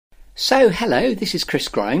So, hello, this is Chris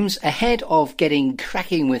Grimes. Ahead of getting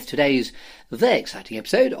cracking with today's very exciting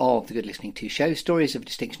episode of the Good Listening To show, Stories of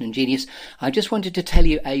Distinction and Genius, I just wanted to tell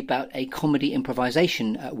you about a comedy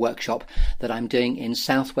improvisation workshop that I'm doing in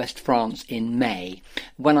southwest France in May.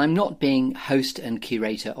 When I'm not being host and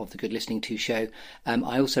curator of the Good Listening To show,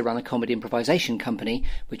 I also run a comedy improvisation company,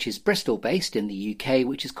 which is Bristol-based in the UK,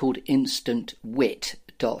 which is called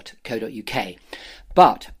instantwit.co.uk.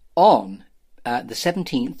 But on the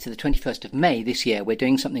 17th to the 21st of May this year, we're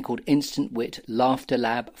doing something called Instant Wit Laughter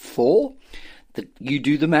Lab 4. You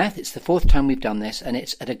do the math, it's the fourth time we've done this, and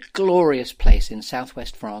it's at a glorious place in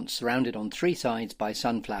southwest France, surrounded on three sides by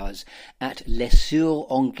sunflowers, at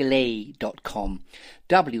lesuranglais.com.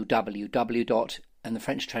 www. And the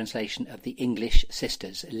French translation of the English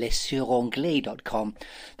Sisters, lesuranglais.com.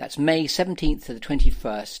 That's May 17th to the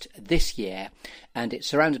 21st this year, and it's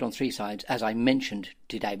surrounded on three sides, as I mentioned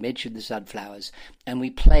today, mentioned the sunflowers, and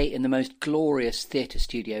we play in the most glorious theatre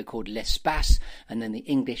studio called L'Espace, and then the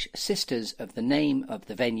English Sisters of the name of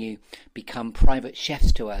the venue become private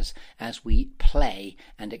chefs to us as we play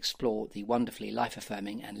and explore the wonderfully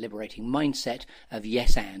life-affirming and liberating mindset of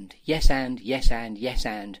yes and. Yes and, yes and, yes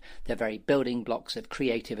and. They're very building blocks of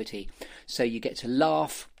creativity. So you get to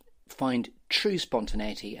laugh, find true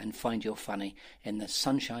spontaneity and find your funny in the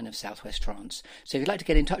sunshine of southwest France. So if you'd like to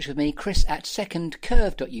get in touch with me,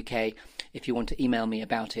 chris@secondcurve.uk, if you want to email me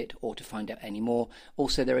about it or to find out any more.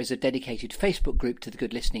 Also, there is a dedicated Facebook group to the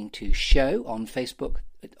Good Listening To show on Facebook,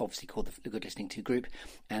 obviously called the Good Listening To group,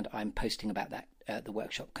 and I'm posting about that the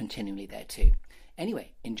workshop continually there too.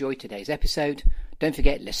 Anyway, enjoy today's episode. Don't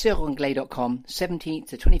forget lesuranglais.com, 17th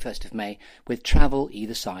to 21st of May, with travel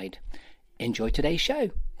either side. Enjoy today's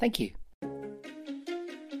show. Thank you.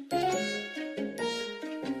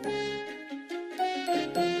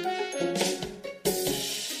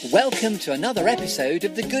 Welcome to another episode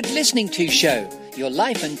of the Good Listening To show, your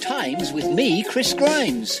life and times with me, Chris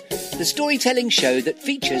Grimes, the storytelling show that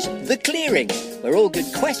features The Clearing, where all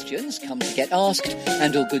good questions come to get asked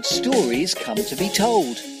and all good stories come to be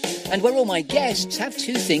told, and where all my guests have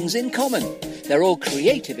two things in common. They're all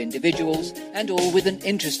creative individuals and all with an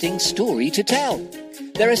interesting story to tell.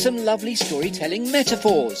 There are some lovely storytelling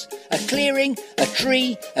metaphors, a clearing, a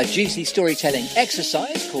tree, a juicy storytelling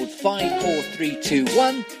exercise called 5, 4, 3, 2,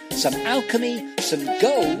 1, some alchemy, some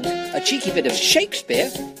gold, a cheeky bit of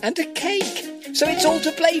Shakespeare, and a cake. So it's all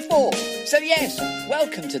to play for. So yes,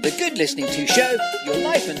 welcome to the Good Listening To show, your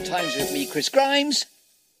life and times with me, Chris Grimes.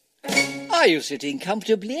 Are you sitting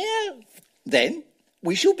comfortably? Then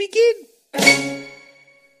we shall begin.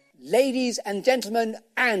 Ladies and gentlemen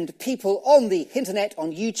and people on the internet,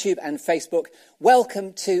 on YouTube and Facebook,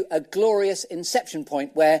 welcome to a glorious inception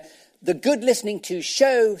point where the Good Listening To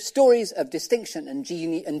show, Stories of Distinction and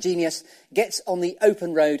Genius, gets on the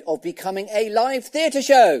open road of becoming a live theatre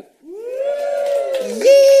show.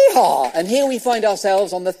 Yeehaw! And here we find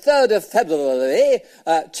ourselves on the 3rd of February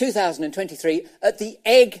 2023 at the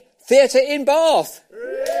Egg Theatre in Bath.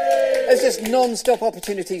 There's just non-stop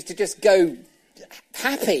opportunities to just go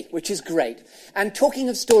happy, which is great. And talking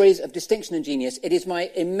of stories of distinction and genius, it is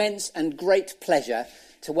my immense and great pleasure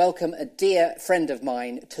to welcome a dear friend of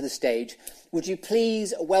mine to the stage. Would you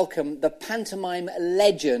please welcome the pantomime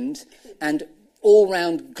legend and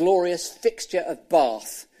all-round glorious fixture of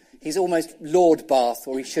Bath. He's almost Lord Bath,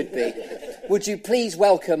 or he should be. Would you please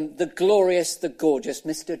welcome the glorious, the gorgeous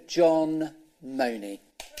Mr. John Monie.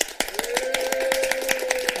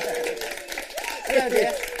 Hello,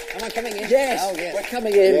 dear. Am I coming in? Yes, oh, yes. We're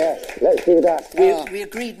coming in. Yes, let's do that. We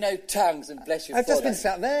agreed no tongues, and bless you. I've just been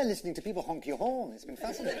sat there listening to people honk your horn. It's been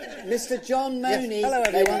fascinating. Mr. John Monie. Yes. Hello,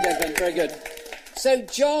 everyone. Very good. So,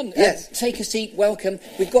 John, yes. Take a seat. Welcome.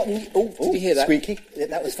 We've got. Did you hear that? Squeaky.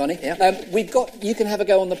 That was funny. Yeah. We've got. You can have a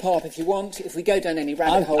go on the park if you want. If we go down any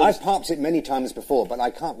rabbit holes. I've parked it many times before, but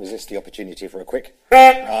I can't resist the opportunity for a quick.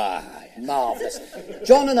 Marvellous.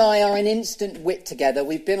 John and I are in instant wit together.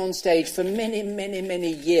 We've been on stage for many, many,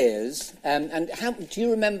 many years. And how do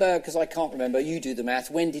you remember? Because I can't remember. You do the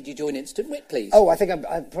math. When did you join Instant Wit, please? Oh, I think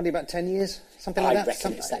I'm probably about 10 years, something like that. I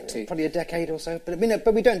reckon it's that too. Probably a decade or so. But we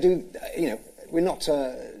don't do. We're not.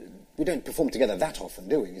 We don't perform together that often,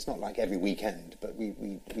 do we? It's not like every weekend, but we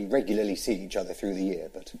regularly see each other through the year.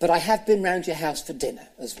 But I have been round your house for dinner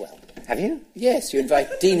as well. Have you? Yes,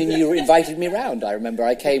 Dean and you invited me round. I remember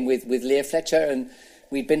I came with Leah Fletcher and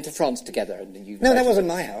we'd been to France together. And no, that wasn't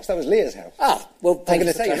my house. That was Leah's house. Ah, well, I'm going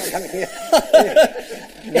to say you're not coming here.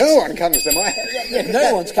 No one comes to my house. Yeah,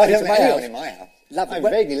 no one's coming to my house. In my house. Lovely. I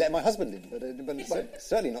vaguely let my husband in, but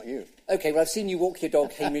certainly not you. OK, well, I've seen you walk your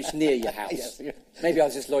dog, Hamish, near your house. Yes, yeah. Maybe I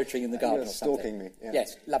was just loitering in the garden or something. Stalking me. Yeah.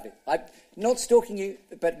 Yes, lovely. I'm not stalking you,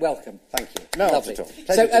 but welcome. Thank you. No, lovely. not at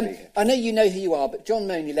all. So, I know you know who you are, but John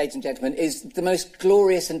Monie, ladies and gentlemen, is the most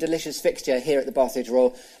glorious and delicious fixture here at the Bath Theatre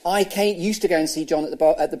Royal. I used to go and see John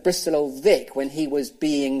at the Bristol Old Vic when he was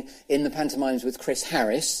being in the pantomimes with Chris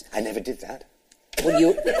Harris. I never did that.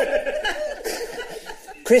 Well,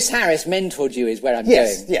 Chris Harris mentored you, is where I'm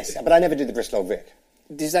going. Yes, but I never did the Bristol Old Vic.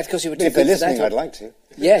 Is that because you were too If good they're for that, listening, or? I'd like to.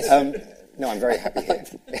 Yes. No, I'm very happy here.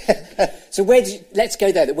 So let's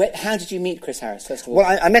go there. How did you meet Chris Harris, first of all?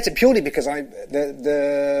 Well, I met it purely because I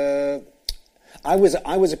was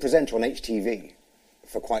a presenter on HTV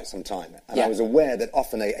for quite some time, and I was aware that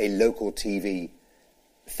often a local TV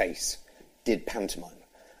face did pantomime.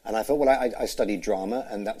 And I thought, well, I studied drama,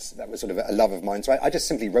 and that was sort of a love of mine. So I just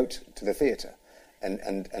simply wrote to the theatre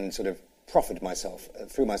and sort of proffered myself,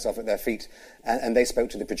 threw myself at their feet. And they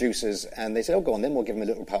spoke to the producers, and they said, oh, go on then, we'll give them a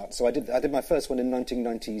little part. So I did my first one in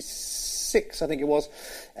 1996, I think it was,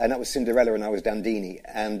 and that was Cinderella, and I was Dandini.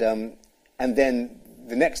 And then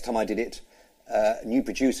the next time I did it, new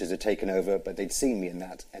producers had taken over, but they'd seen me in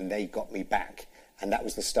that, and they got me back. And that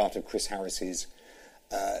was the start of Chris Harris's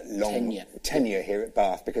long tenure here at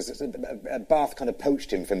Bath, because Bath kind of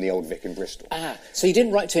poached him from the Old Vic in Bristol. So you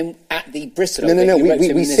didn't write to him at the Bristol? No.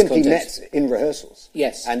 We simply met in rehearsals.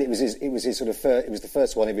 Yes, and it was his sort of it was the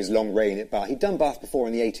first one of his long reign at Bath. He'd done Bath before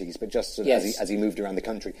in the 80s, but just sort of as he moved around the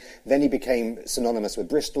country. Then he became synonymous with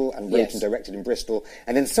Bristol and wrote and directed in Bristol.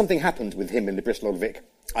 And then something happened with him in the Bristol Old Vic,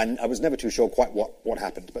 and I was never too sure quite what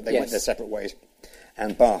happened. But they went their separate ways,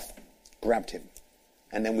 and Bath grabbed him,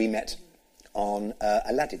 and then we met on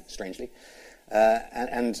Aladdin, strangely,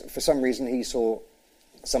 and for some reason he saw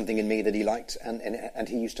something in me that he liked, and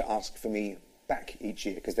he used to ask for me back each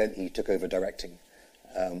year, because then he took over directing,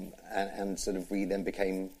 and sort of we then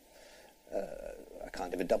became a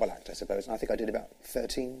kind of a double act, I suppose. And I think I did about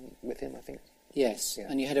 13 with him, I think. Yes,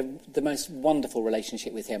 and you had the most wonderful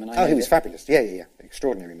relationship with him. And he was fabulous. Yeah.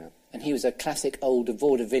 Extraordinary man. And he was a classic old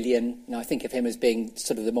vaudevillian. Now, I think of him as being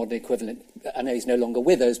sort of the modern equivalent. I know he's no longer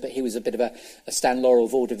with us, but he was a bit of a Stan Laurel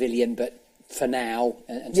vaudevillian, but for now,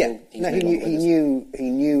 until he's no longer with us. He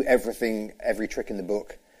knew everything, every trick in the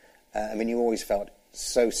book. I mean, you always felt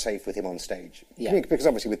so safe with him on stage. Yeah. Because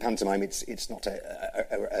obviously with pantomime, it's not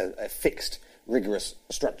a fixed, rigorous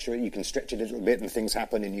structure. You can stretch it a little bit and things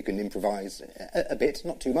happen, and you can improvise a bit,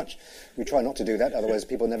 not too much. We try not to do that, otherwise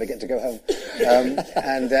people never get to go home.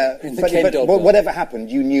 But whatever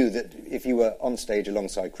happened, you knew that if you were on stage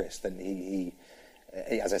alongside Chris, then he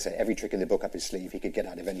as I say, every trick in the book up his sleeve, he could get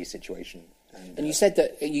out of any situation. And you said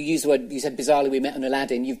that, you said bizarrely we met on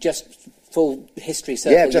Aladdin. You've just, full history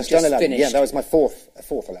circle, yeah, just done Aladdin. Finished. Yeah, that was my fourth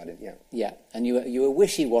Aladdin, yeah. Yeah, and you were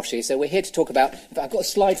wishy-washy, so we're here to talk about... I've got a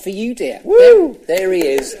slide for you, dear. Woo! There he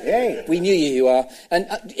is. Yay. We knew you are. And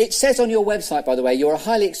it says on your website, by the way, you're a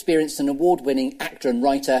highly experienced and award-winning actor and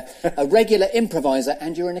writer, a regular improviser,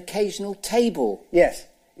 and you're an occasional table. Yes.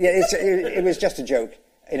 Yeah, it was just a joke.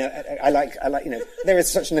 You know, I like. You know, there is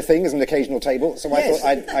such a thing as an occasional table. So I thought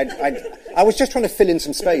I was just trying to fill in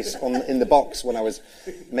some space in the box when I was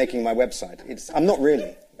making my website. I'm not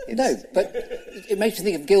really. No, but it makes you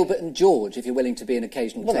think of Gilbert and George. If you're willing to be an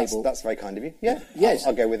occasional table, that's very kind of you. Yeah. Yes,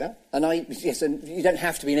 I'll go with that. And and you don't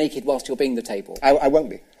have to be naked whilst you're being the table. I won't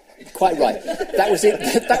be. Quite right. That was it.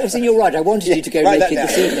 That was in your right. I wanted you to go naked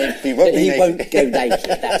this evening. He won't go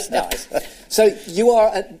naked. That's nice. So you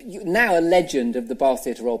are now a legend of the Bath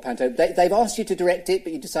Theatre Royal Panto. They've asked you to direct it,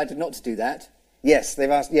 but you decided not to do that. Yes,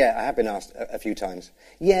 they've asked. Yeah, I have been asked a few times.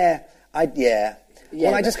 Yeah.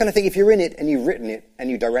 Well, I just kind of think if you're in it and you've written it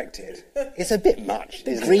and you direct it, it's a bit much.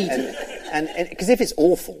 Greedy. And because if it's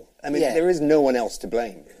awful, I mean, there is no one else to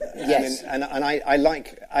blame. Yes. I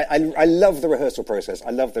mean, I love the rehearsal process. I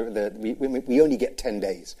love we only get 10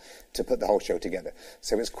 days to put the whole show together.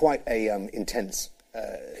 So it's quite a intense,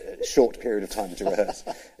 short period of time to rehearse.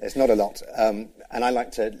 It's not a lot. And I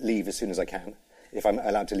like to leave as soon as I can, if I'm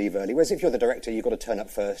allowed to leave early. Whereas if you're the director, you've got to turn up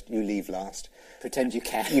first, you leave last. Pretend you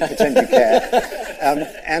care. You pretend you care.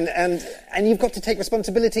 And you've got to take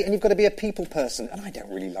responsibility, and you've got to be a people person. And I don't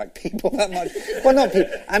really like people that much. Well, not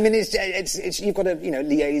people. I mean, it's you've got to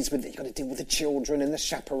liaise with. You've got to deal with the children and the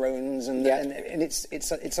chaperones, and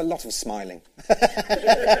it's a lot of smiling.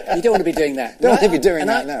 You don't want to be doing that. Don't want to be doing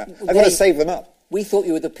that. No, I've got to save them up. We thought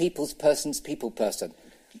you were the people's person's people person.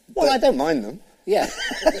 Well, I don't mind them. Yeah.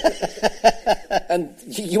 And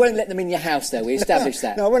you won't let them in your house, though. We established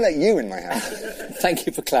that. No, I won't let you in my house. Thank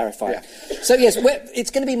you for clarifying. Yeah. So, yes, it's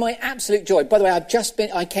going to be my absolute joy. By the way,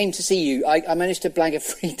 I came to see you. I managed to blag a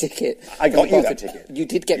free ticket. I got you that ticket. You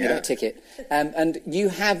did get me that ticket. And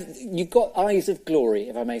you've got eyes of glory,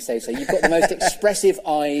 if I may say so. You've got the most expressive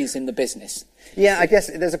eyes in the business. Yeah, I guess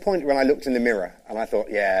there's a point when I looked in the mirror and I thought,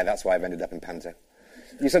 yeah, that's why I've ended up in Panto.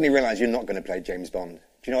 You suddenly realise you're not going to play James Bond.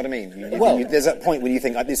 Do you know what I mean? There's that point when you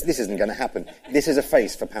think, this isn't going to happen. This is a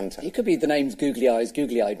face for Panto. You could be the name's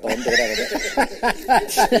Googly-Eyed Bond or whatever. You're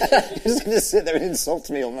just going to sit there and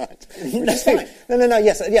insult me all night. That's fine. No,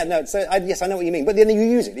 yes, yeah, no. So, yes, I know what you mean. But then you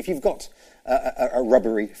use it. If you've got a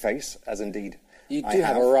rubbery face, as indeed you do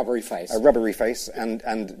have a rubbery face. A rubbery face and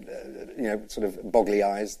sort of boggly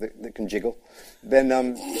eyes that can jiggle. Then, I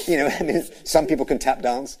mean, some people can tap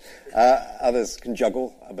dance, others can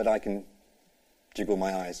juggle, but I can jiggle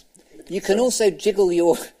my eyes. You can also jiggle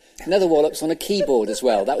your nether wallops on a keyboard as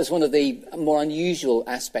well. That was one of the more unusual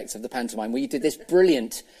aspects of the pantomime, where you did this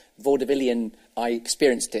brilliant vaudevillian, I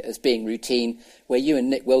experienced it as being routine, where you and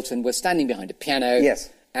Nick Wilton were standing behind a piano. Yes.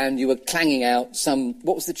 And you were clanging out some...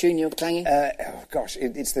 What was the tune you were clanging?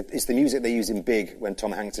 It's the music they use in Big when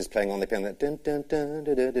Tom Hanks is playing on the piano. Dun, dun, dun,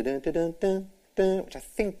 dun, dun, dun, dun, dun, dun, which I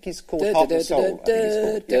think is called Heart and Soul. I think it's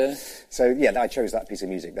called. Yeah. So, yeah, I chose that piece of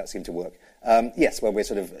music. That seemed to work. Yes, where we're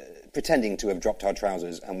sort of pretending to have dropped our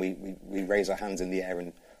trousers and we raise our hands in the air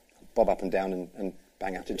and bob up and down and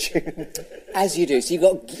bang out a tune. As you do. So you've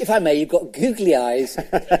got, if I may, you've got googly eyes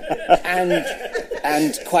and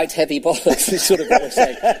quite heavy bollocks, is sort of what we're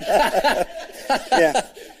saying. Yeah.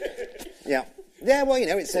 Well,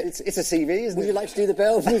 it's a CV, isn't it? Would you like to do the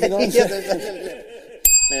bell? Moving on.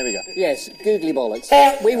 There we go. Yes, googly bollocks.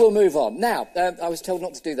 We will move on. Now, I was told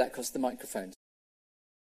not to do that because of the microphones.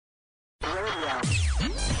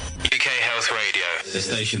 UK Health Radio, the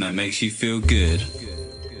station that makes you feel good.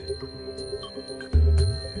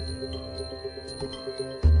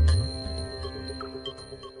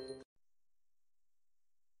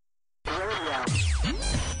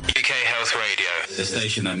 UK Health Radio, the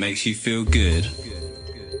station that makes you feel good.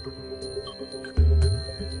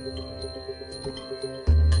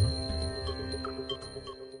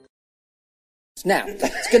 Now,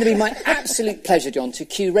 it's going to be my absolute pleasure, John, to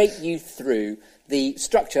curate you through the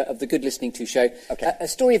structure of the Good Listening To show. Okay. A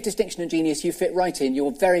story of distinction and genius. You fit right in.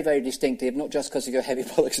 You're very, very distinctive, not just because of your heavy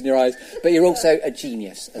bollocks in your eyes, but you're also a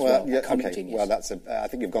genius as well. Yeah, a comic okay. genius. Well, I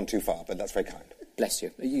think you've gone too far, but that's very kind. Bless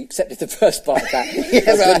you. You accepted the first part of that.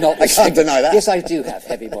 Yes, I can't deny that. Yes, I do have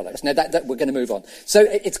heavy bollocks. No, that we're going to move on. So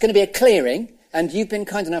it's going to be a clearing, and you've been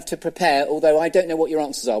kind enough to prepare, although I don't know what your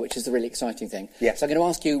answers are, which is the really exciting thing. Yes. So I'm going to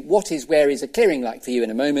ask you where is a clearing like for you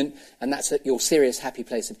in a moment, and that's at your serious, happy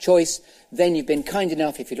place of choice. Then you've been kind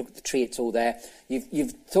enough, if you look at the tree, it's all there.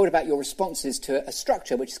 You've thought about your responses to a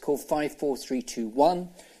structure which is called 5, 4, 3, 2, 1,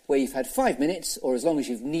 where you've had 5 minutes, or as long as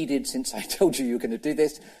you've needed since I told you were going to do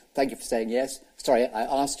this. Thank you for saying yes. Sorry,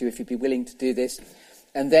 I asked you if you'd be willing to do this.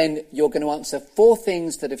 And then you're going to answer 4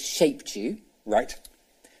 things that have shaped you. Right.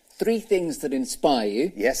 3 things that inspire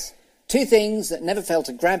you. Yes. 2 things that never fail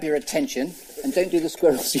to grab your attention. And don't do the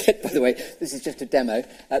squirrels yet, by the way. This is just a demo.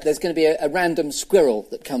 There's going to be a random squirrel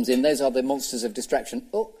that comes in. Those are the monsters of distraction.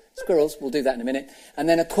 Oh, squirrels. We'll do that in a minute. And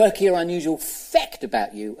then a quirky or unusual fact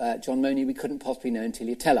about you, John Monie, we couldn't possibly know until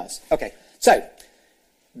you tell us. Okay. So,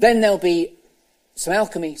 then there'll be some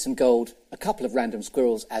alchemy, some gold, a couple of random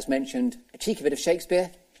squirrels, as mentioned, a cheeky bit of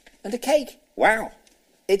Shakespeare, and a cake. Wow.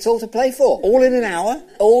 It's all to play for. All in an hour?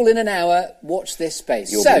 All in an hour. Watch this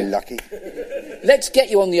space. You'll be lucky. Let's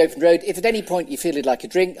get you on the open road. If at any point you feel you'd like a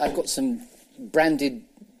drink, I've got some branded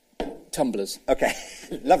tumblers. Okay.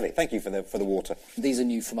 Lovely. Thank you for the water. These are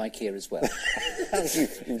new from IKEA as well.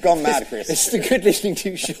 You've gone mad, Chris. It's the Good Listening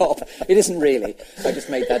To shop. It isn't really. I just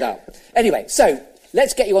made that up. Anyway, so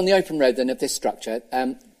let's get you on the open road then of this structure.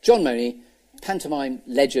 John Monie, pantomime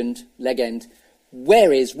legend, leg-end.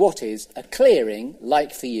 What is a clearing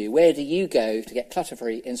like for you? Where do you go to get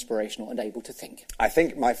clutter-free, inspirational and able to think? I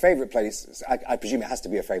think my favourite place, I presume it has to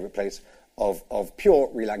be a favourite place, of pure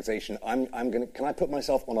relaxation. Can I put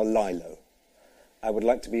myself on a lilo? I would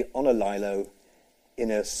like to be on a lilo in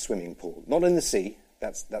a swimming pool. Not in the sea,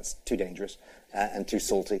 that's too dangerous and too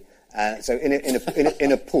salty. So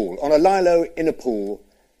in a pool. On a lilo, in a pool,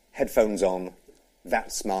 headphones on,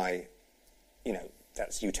 that's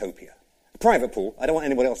that's utopia. Private pool. I don't want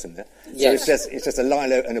anyone else in there. Yes. So it's just a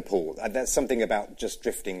lilo and a pool. That's something about just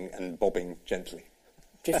drifting and bobbing gently.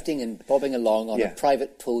 Drifting and bobbing along on a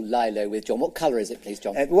private pool lilo with John. What colour is it, please,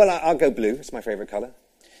 John? Well, I'll go blue. It's my favourite colour.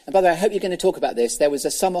 And by the way, I hope you're going to talk about this. There was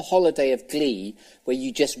a summer holiday of Glee where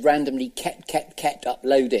you just randomly kept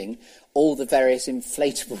uploading all the various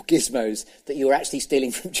inflatable gizmos that you were actually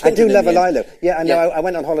stealing from children. I do love a Lilo. Yeah, I know. Yeah. I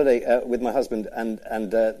went on holiday with my husband,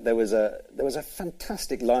 and there was a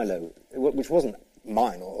fantastic Lilo, which wasn't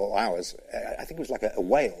mine or ours. I think it was like a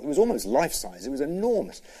whale. It was almost life-size. It was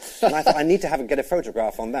enormous. And I thought, I need to get a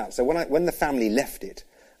photograph on that. So when the family left it,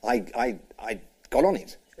 I got on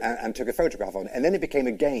it and took a photograph on it. And then it became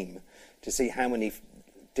a game to see how many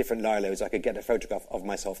different Lilos I could get a photograph of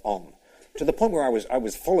myself on. To the point where I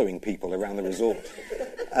was following people around the resort.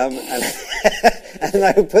 And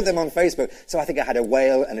I would put them on Facebook. So I think I had a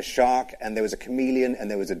whale and a shark, and there was a chameleon, and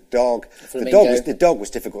there was a dog. The dog was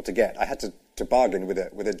difficult to get. I had to bargain with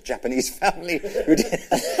a Japanese family who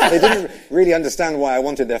they didn't really understand why I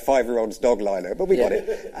wanted their 5-year-old's dog Lilo, but we got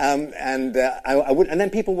it. And then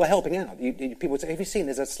people were helping out. People would say, "Have you seen?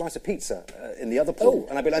 There's a slice of pizza in the other pool."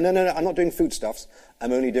 And I'd be like, "No, I'm not doing foodstuffs.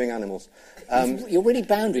 I'm only doing animals." You're really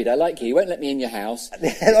boundaried. I like you. You won't let me in your house.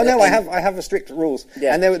 Oh no, I have strict rules.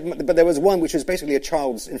 Yeah. And there was one which was basically a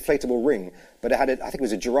child's inflatable ring, but I think it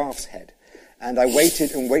was a giraffe's head. And I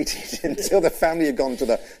waited and waited until the family had gone to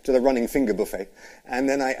the running finger buffet, and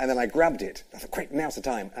then I grabbed it. I thought, great, now's the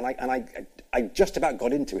time. And I just about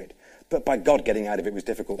got into it, but by God, getting out of it was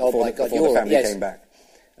difficult before the family came back.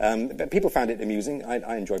 But people found it amusing.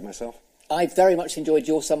 I enjoyed myself. I very much enjoyed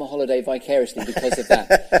your summer holiday vicariously because of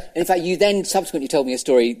that. In fact, you then subsequently told me a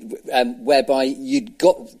story whereby you'd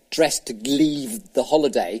got dressed to leave the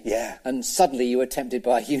holiday, and suddenly you were tempted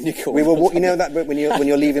by a unicorn. We were, you know that bit when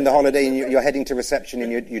you're leaving the holiday and you're heading to reception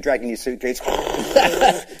and you're dragging your suitcase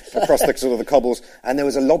across the sort of the cobbles, and there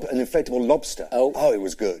was an inflatable lobster. Oh, it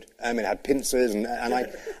was good. I mean, it had pincers, and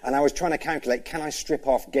I was trying to calculate: can I strip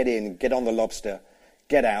off, get in, get on the lobster,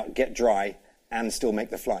 get out, get dry, and still make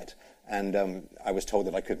the flight? And I was told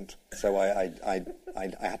that I couldn't, so I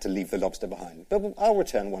had to leave the lobster behind. But I'll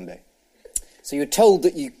return one day. So you were told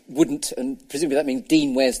that you wouldn't, and presumably that means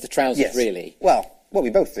Dean wears the trousers, really? Well, we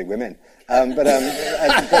both think we're men. But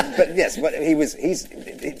yes, but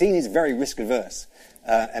Dean is very risk averse.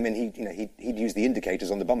 I mean, he'd use the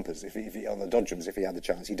indicators on the bumpers, on the dodgems, if he had the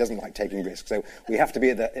chance. He doesn't like taking risks, so we have to be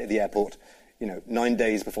at the airport 9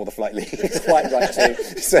 days before the flight leaves. Quite right, too.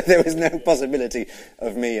 So there was no possibility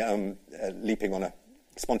of me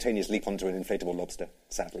spontaneous leap onto an inflatable lobster,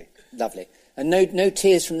 sadly. Lovely. And no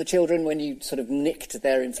tears from the children when you sort of nicked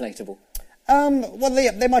their inflatable? Well,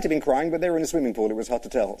 they might have been crying, but they were in a swimming pool. It was hard to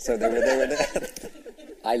tell. So they were there.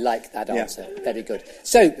 I like that answer. Yeah. Very good.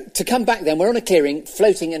 So, to come back then, we're on a clearing,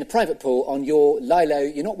 floating in a private pool on your Lilo.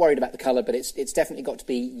 You're not worried about the colour, but it's definitely got to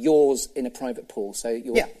be yours in a private pool. So,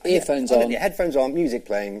 your earphones on. Yeah, headphones on, music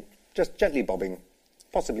playing, just gently bobbing,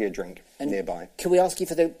 possibly a drink nearby. Can we ask you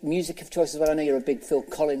for the music of choice as well? I know you're a big Phil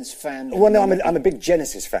Collins fan. Well, no, I'm a big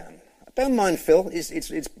Genesis fan. Don't mind Phil,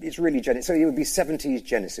 it's really Genesis. So it would be 70s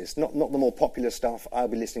Genesis, not the more popular stuff. I'll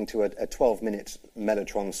be listening to a 12-minute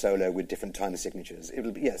Mellotron solo with different time signatures.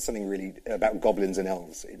 It'll be something really about goblins and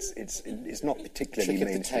elves. It's not particularly Trick of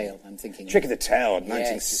mainstream. the Tail, I'm thinking. Trick of the Tail,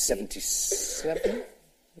 1977.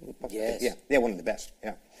 Yes. Yeah, one of the best.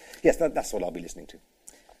 Yeah, yes, that's what I'll be listening to.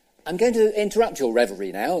 I'm going to interrupt your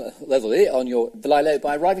revelry on your Lilo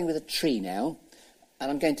by arriving with a tree now. And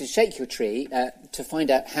I'm going to shake your tree to find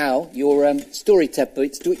out how your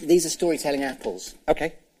these are storytelling apples.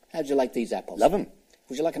 Okay. How do you like these apples? Love them.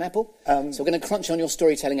 Would you like an apple? So we're going to crunch on your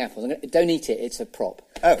storytelling apples. Don't eat it, it's a prop.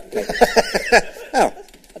 Oh. Okay. Oh.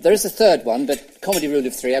 There is a third one, but comedy rule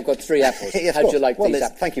of 3, I've got 3 apples. Yes, how do you like these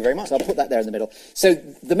apples? Thank you very much. So I'll put that there in the middle. So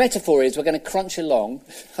the metaphor is we're going to crunch along.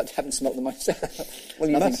 I haven't smelt them myself. Well,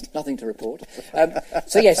 you must. Nothing to report.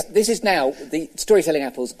 So yes, this is now the storytelling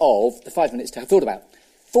apples of the 5 minutes to have thought about.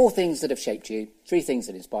 4 things that have shaped you, 3 things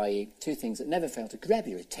that inspire you, 2 things that never fail to grab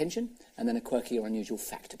your attention, and then a quirky or unusual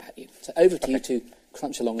fact about you. So over to you to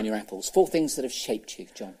crunch along on your apples. 4 things that have shaped you,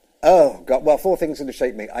 John. Oh, God. Well, 4 things that have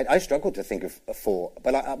shaped me. I struggled to think of 4,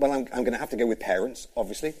 but I'm going to have to go with parents,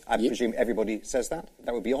 obviously. I presume everybody says that.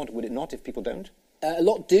 That would be odd, would it not, if people don't? A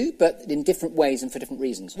lot do, but in different ways and for different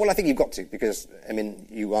reasons. Well, I think you've got to, because, I mean,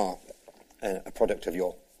 you are a product of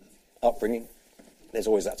your upbringing. There's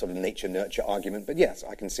always that sort of nature-nurture argument. But yes,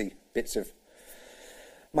 I can see bits of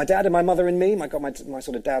my dad and my mother in me. I got my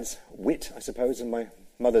sort of dad's wit, I suppose, and my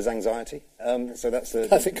mother's anxiety. So that's the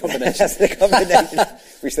perfect combination. That's the combination,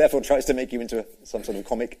 which therefore tries to make you into some sort of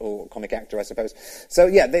comic actor, I suppose. So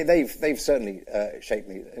yeah, they've certainly shaped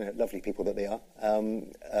me. Lovely people that they are.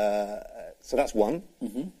 So that's one.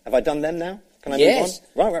 Mm-hmm. Have I done them now? Can I Yes.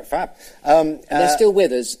 move on? Right, fab. And they're still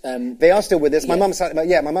with us. They are still with us. My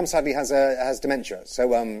Yeah. mum sadly has dementia.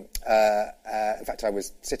 So, in fact, I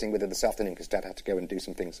was sitting with her this afternoon because Dad had to go and do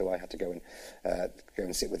some things, so I had to go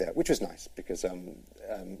and sit with her, which was nice because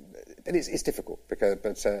it's difficult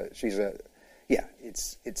but she's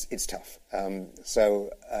it's tough.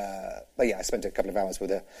 But yeah, I spent a couple of hours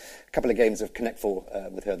with her, a couple of games of Connect Four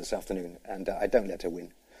with her this afternoon, and I don't let her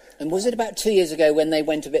win. And was it about 2 years ago when they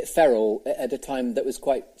went a bit feral at a time that was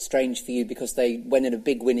quite strange for you because they went in a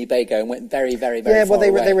big Winnebago and went very, very, very far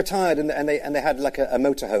away? They retired and they had like a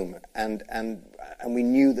motorhome and we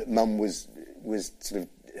knew that Mum was sort of,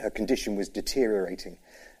 her condition was deteriorating,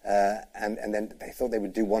 and then they thought they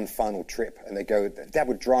would do one final trip and Dad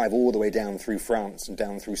would drive all the way down through France and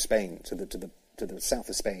down through Spain to the south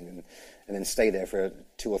of Spain and then stay there for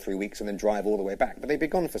 2 or 3 weeks and then drive all the way back. But they'd be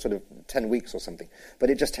gone for sort of 10 weeks or something. But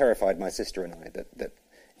it just terrified my sister and I that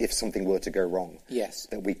if something were to go wrong, yes,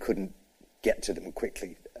 that we couldn't get to them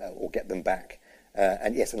quickly or get them back.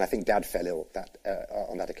 And I think Dad fell ill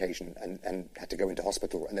on that occasion and had to go into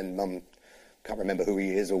hospital. And then Mum can't remember who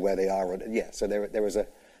he is or where they are. So there was an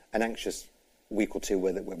anxious week or two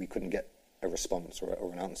where we couldn't get a response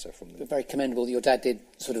or an answer from them. But very commendable that your dad did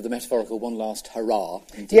sort of the metaphorical one last hurrah.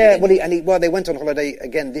 Yeah, they went on holiday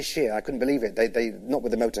again this year. I couldn't believe it. They not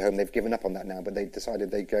with the motorhome. They've given up on that now. But they decided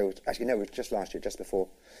they'd go. Actually, no, it was just last year, just before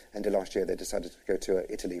end of last year. They decided to go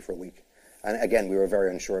to Italy for a week. And again, we were very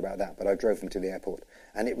unsure about that. But I drove them to the airport,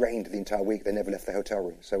 and it rained the entire week. They never left the hotel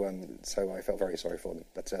room. So I felt very sorry for them.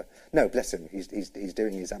 But no, bless him. He's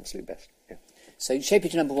doing his absolute best. Yeah. So shape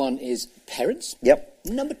it to number one is parents. Yep.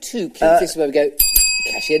 Number two, please. This is where we go.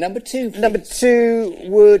 Cashier number two, please. Number two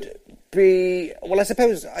would be, well, I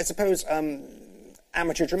suppose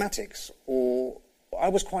amateur dramatics. Or I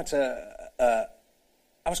was quite an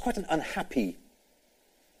unhappy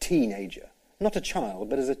teenager. Not a child,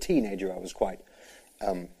 but as a teenager, I was quite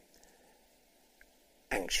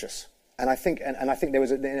anxious. And I think there was,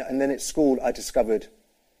 and then at school I discovered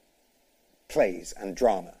plays and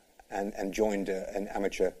drama. And joined an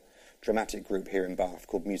amateur dramatic group here in Bath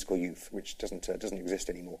called Musical Youth, which doesn't exist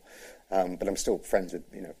anymore. But I'm still friends with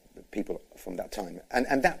people from that time,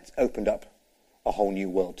 and that opened up a whole new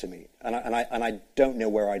world to me. And I don't know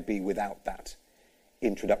where I'd be without that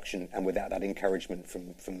introduction and without that encouragement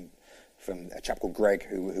from a chap called Greg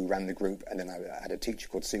who ran the group, and then I had a teacher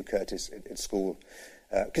called Sue Curtis at school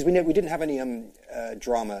because we didn't have any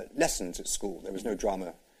drama lessons at school. There was no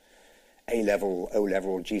drama A-level,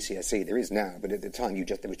 O-level, GCSE. There is now, but at the time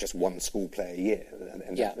there was just one school play a year,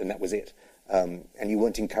 and that was it. And you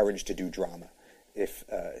weren't encouraged to do drama if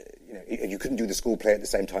you couldn't do the school play at the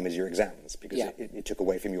same time as your exams because it took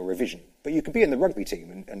away from your revision. But you could be in the rugby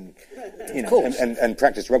team and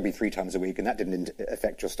practice rugby 3 times a week, and that didn't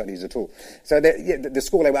affect your studies at all. So the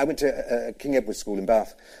school I went to King Edward's School in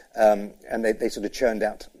Bath, and they sort of churned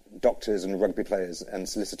out doctors and rugby players and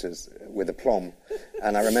solicitors with aplomb,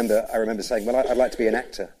 and I remember saying, well, I'd like to be an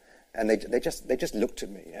actor, and they just looked at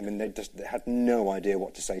me. I mean, they had no idea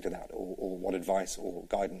what to say to that or what advice or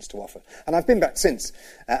guidance to offer. And I've been back since,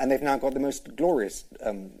 and they've now got the most glorious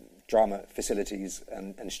drama facilities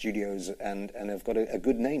and studios, and have got a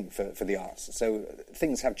good name for the arts. So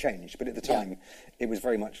things have changed, but at the time it was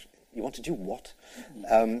very much, you want to do what?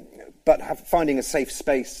 But finding a safe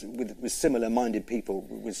space with similar-minded people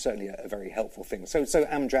was certainly a very helpful thing. So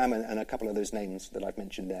Amdram and a couple of those names that I've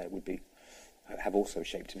mentioned there have also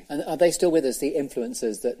shaped me. And are they still with us, the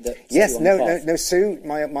influencers that yes, no, Sue,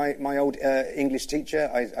 my old English teacher,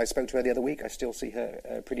 I spoke to her the other week. I still see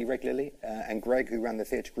her pretty regularly. And Greg, who ran the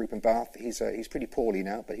theatre group in Bath, he's pretty poorly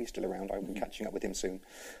now, but he's still around. I'll be catching up with him soon.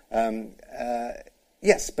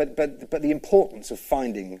 Yes, but the importance of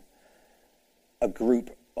finding a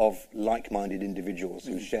group of like-minded individuals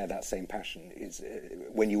who share that same passion is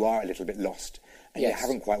when you are a little bit lost and you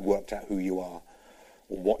haven't quite worked out who you are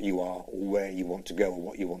or what you are or where you want to go or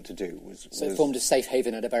what you want to do. So it formed a safe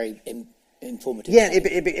haven at a very informative time.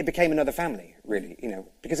 It became another family, really,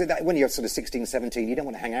 because when you're sort of 16, 17, you don't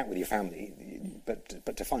want to hang out with your family,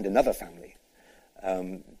 but to find another family.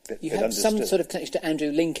 You have some sort of connection to Andrew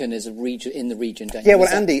Lincoln as in the region, don't you? Yeah, well,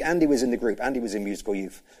 Andy was in the group. Andy was in Musical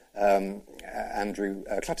Youth. Andrew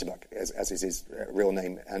Clutterbuck, as is his real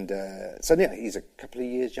name. And so, he's a couple of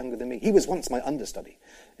years younger than me. He was once my understudy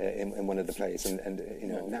in one of the plays. And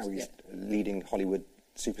now he's leading Hollywood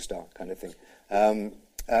superstar kind of thing.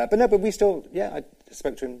 But we still, I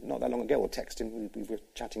spoke to him not that long ago, or texted him. We were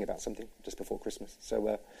chatting about something just before Christmas.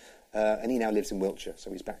 So, and he now lives in Wiltshire,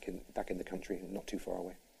 so he's back in the country and not too far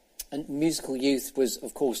away. And Musical Youth was,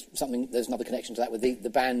 of course, something. There's another connection to that with the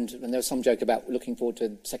band, and there was some joke about looking forward to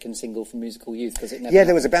a second single from Musical Youth because it never. Yeah,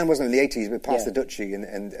 there was a band, wasn't there, in the 80s with Pass the Dutchie,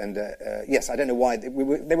 and yes, I don't know why they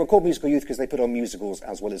were called Musical Youth because they put on musicals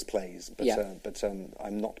as well as plays. But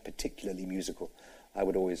I'm not particularly musical. I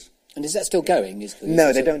would always. And is that still going? Musical Youth?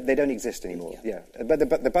 No, they don't exist anymore. Yeah. But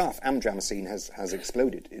the Bath Amdram scene has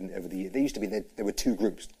exploded over the years. There used to be there were two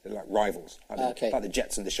groups like rivals, like the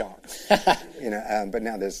Jets and the Sharks. But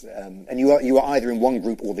now there's and you are either in one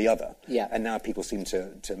group or the other. Yeah. And now people seem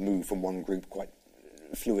to move from one group quite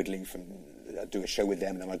fluidly. From do a show with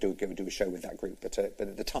them, and then I go do a show with that group. But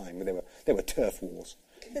at the time there were turf wars.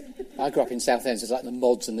 I grew up in Southend, so it's like the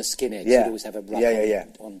mods and the skinheads. Yeah. You'd always have a run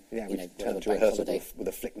on to rehearsal with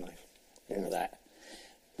a flick knife. All that.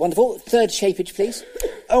 Wonderful. Third shapeage, please.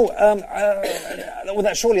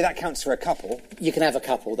 Well, surely that counts for a couple. You can have a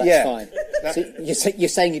couple. That's fine. So you're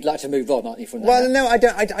saying you'd like to move on, aren't you? From that? Well, no, I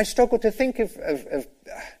don't. I struggle to think of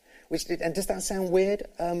which. And does that sound weird?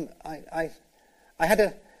 I had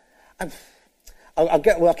a. I'll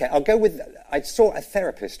go with. I saw a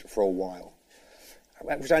therapist for a while,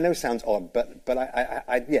 which I know sounds odd, but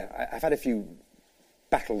I've had a few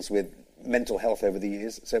battles with mental health over the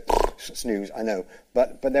years, so snooze, I know.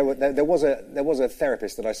 But there was a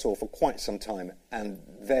therapist that I saw for quite some time, and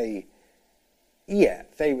they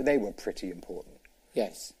were pretty important.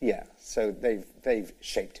 Yes. Yeah. So they've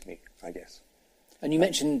shaped me, I guess. And you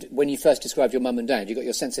mentioned when you first described your mum and dad, you got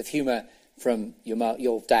your sense of humour from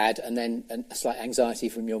your dad, and then a slight anxiety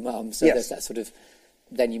from your mum. So there's that sort of.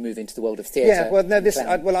 Then you move into the world of theatre. Yeah, well,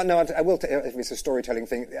 no, I will. If it's a storytelling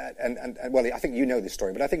thing, and I think you know this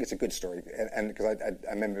story, but I think it's a good story, and because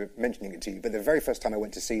I remember mentioning it to you. But the very first time I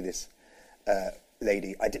went to see this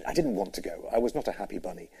lady, I didn't want to go. I was not a happy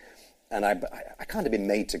bunny, and I can't have been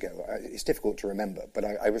made to go. It's difficult to remember, but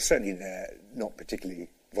I was certainly there, not particularly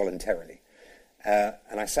voluntarily,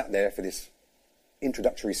 and I sat there for this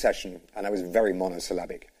introductory session, and I was very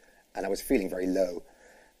monosyllabic, and I was feeling very low.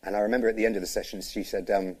 And I remember at the end of the session, she said,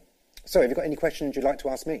 so have you got any questions you'd like to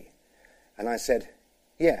ask me? And I said,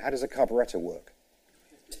 yeah, how does a carburettor work?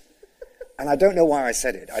 And I don't know why I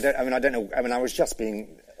said it. I don't know. I was just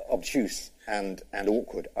being obtuse and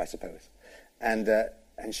awkward, I suppose. And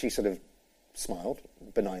she sort of smiled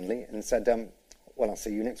benignly and said, well, I'll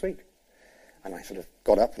see you next week. And I sort of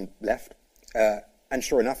got up and left. And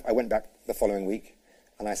sure enough, I went back the following week,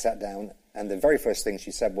 and I sat down, and the very first thing she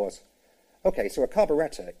said was, okay, so a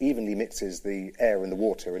carburettor evenly mixes the air and the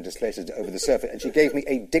water and displaces it over the surface. And she gave me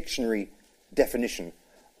a dictionary definition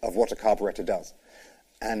of what a carburettor does.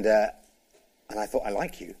 And I thought, I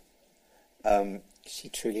like you. She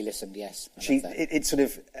truly listened, yes. It's sort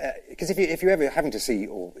of, because if you're ever having to see,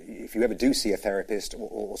 or if you ever do see a therapist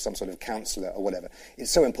or some sort of counsellor or whatever,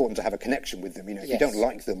 it's so important to have a connection with them. You know, if you don't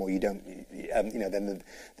like them or you don't, then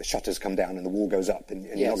the shutters come down and the wall goes up and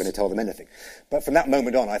you're not going to tell them anything. But from that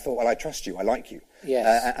moment on, I thought, well, I trust you, I like you.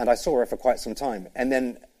 Yes. And I saw her for quite some time. And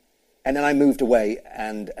then I moved away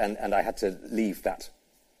and I had to leave that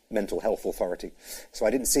mental health authority. So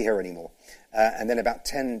I didn't see her anymore. And then about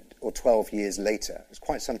 10 or 12 years later, it was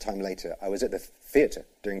quite some time later, I was at the theatre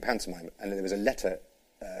doing pantomime, and there was a letter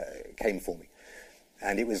came for me.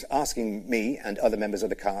 And it was asking me and other members of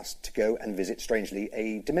the cast to go and visit, strangely,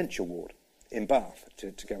 a dementia ward in Bath,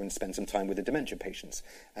 to go and spend some time with the dementia patients.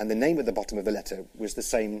 And the name at the bottom of the letter was the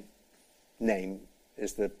same name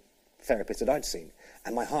as the therapist that I'd seen.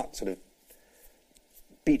 And my heart sort of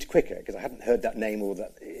beat quicker because I hadn't heard that name or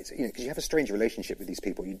that. Because you have a strange relationship with these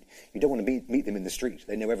people. You don't want to meet them in the street.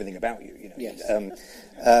 They know everything about you. Yes. And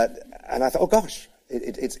I thought, oh gosh,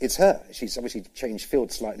 it's her. She's obviously changed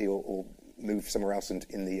fields slightly or moved somewhere else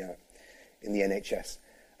in the NHS.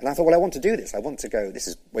 And I thought, well, I want to do this. I want to go. This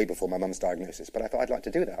is way before my mum's diagnosis, but I thought I'd like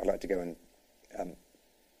to do that. I'd like to go and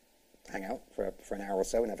hang out for an hour or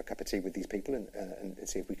so and have a cup of tea with these people and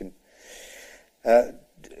see if we can,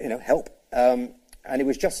 help. And it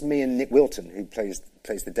was just me and Nick Wilton, who plays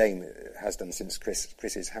the Dame, has done since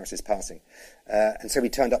Harris's passing. And so we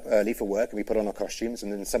turned up early for work, and we put on our costumes,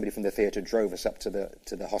 and then somebody from the theatre drove us up to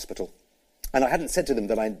the hospital. And I hadn't said to them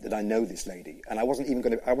that I know this lady, and I wasn't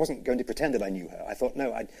going to pretend that I knew her. I thought,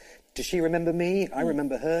 no, does she remember me? I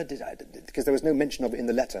remember her, because there was no mention of it in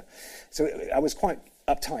the letter. So I was quite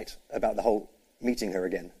uptight about the whole meeting her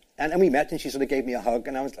again. And we met, and she sort of gave me a hug,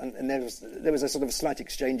 and there was a sort of slight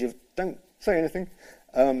exchange of, don't say anything.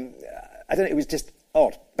 I don't know, it was just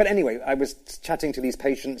odd. But anyway, I was chatting to these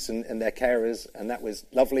patients and their carers, and that was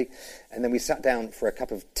lovely. And then we sat down for a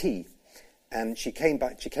cup of tea, and she came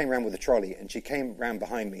round with a trolley, and she came round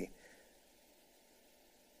behind me,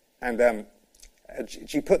 and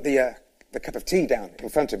she put the the cup of tea down in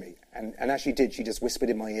front of me. And as she did, she just whispered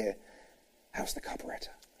in my ear, "How's the carburettor?"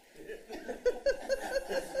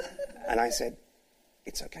 And I said,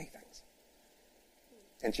 "It's okay, thanks."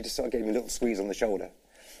 And she just sort of gave me a little squeeze on the shoulder.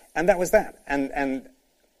 And that was that.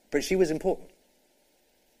 But she was important.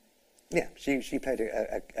 Yeah, she played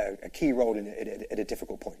a key role in it at a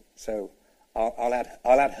difficult point. So I'll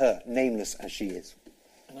add her, nameless as she is.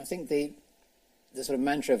 And I think the sort of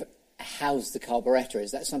mantra of "how's the carburettor,"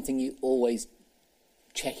 is that something you always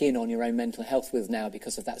check in on your own mental health with now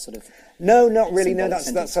because of that sort of... No, not really. No,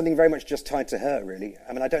 that's something very much just tied to her, really.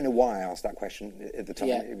 I mean, I don't know why I asked that question at the time.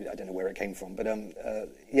 Yeah. I don't know where it came from. But,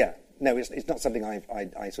 yeah, no, it's not something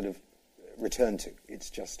I sort of return to. It's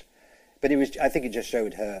just... But it was. I think it just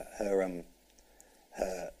showed her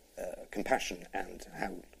compassion and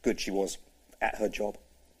how good she was at her job.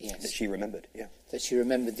 Yes. That she remembered. Yeah. That she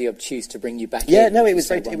remembered the obtuse to bring you back. Yeah. in, No, it was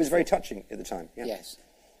very touching at the time. Yeah. Yes.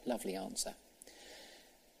 Lovely answer.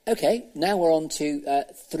 Okay, now we're on to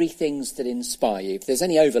 3 things that inspire you. If there's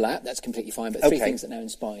any overlap, that's completely fine. But 3 things that now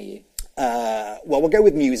inspire you. Well, we'll go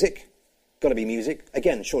with music. Got to be music.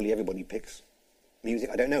 Again, surely everybody picks music.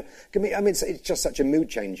 I don't know. I mean, it's just such a mood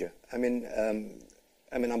changer. I mean,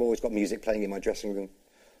 I've always got music playing in my dressing room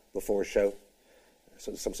before a show,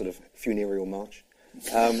 some sort of funereal march.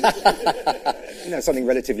 Something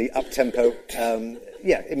relatively up tempo.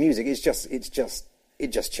 Music is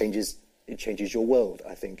it just changes. It changes your world.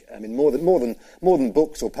 I think. I mean, more than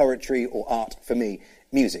books or poetry or art. For me,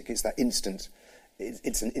 music is that instant.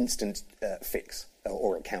 It's an instant fix,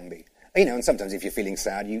 or it can be. And sometimes if you're feeling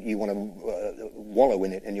sad, you want to wallow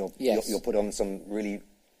in it, and you'll put on some really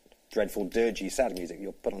dreadful, dirgy, sad music.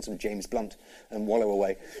 You'll put on some James Blunt and wallow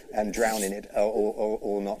away and drown in it,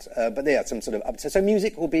 or not. But yeah, some sort of so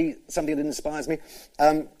music will be something that inspires me.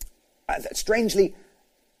 Strangely,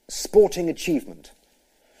 sporting achievement,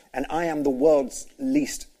 and I am the world's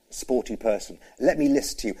least sporty person. Let me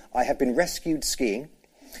list to you. I have been rescued skiing.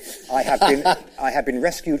 I have been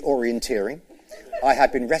rescued orienteering. I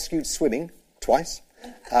have been rescued swimming twice.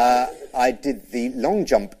 I did the long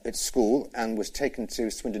jump at school and was taken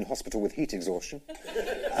to Swindon Hospital with heat exhaustion.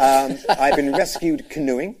 I've been rescued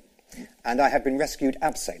canoeing, and I have been rescued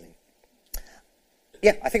abseiling.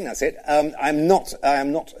 Yeah, I think that's it. I am not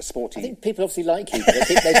a sporty. I think people obviously like you.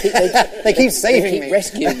 They keep saving me. They keep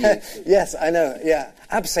rescuing you. Yes, I know. Yeah,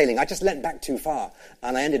 abseiling. I just leant back too far,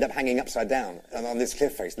 and I ended up hanging upside down on this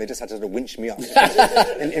cliff face. And they just had to sort of winch me up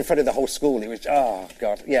in front of the whole school. It was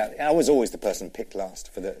God. Yeah, I was always the person picked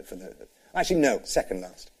last for the. Actually, no, second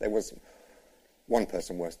last. There was one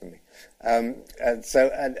person worse than me.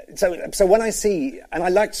 So when I see, and I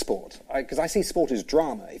like sport, because I see sport as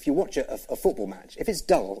drama. If you watch a football match, if it's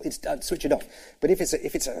dull, switch it off. But if it's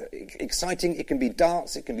exciting, it can be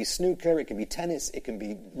darts, it can be snooker, it can be tennis, it can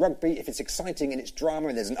be rugby. If it's exciting and it's drama,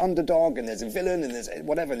 and there's an underdog, and there's a villain, and there's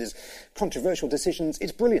whatever, there's controversial decisions,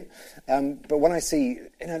 it's brilliant. But when I see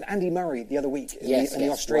Andy Murray the other week in the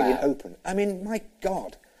Australian Open, I mean, my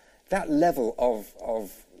God, that level of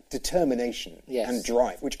determination and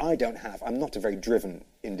drive, which I don't have. I'm not a very driven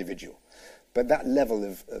individual. But that level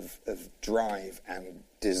of drive and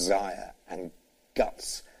desire and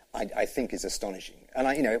guts, I think is astonishing. And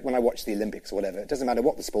when I watch the Olympics or whatever, it doesn't matter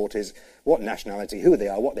what the sport is, what nationality, who they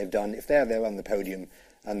are, what they've done. If they're there on the podium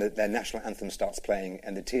and their national anthem starts playing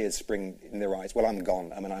and the tears spring in their eyes, well, I'm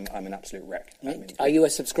gone. I mean, I'm an absolute wreck. Are you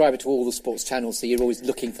a subscriber to all the sports channels, so you're always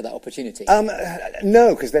looking for that opportunity?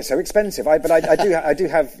 No, because they're so expensive. But I do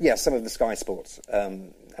have some of the Sky Sports.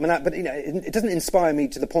 It doesn't inspire me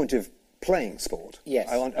to the point of playing sport. Yes.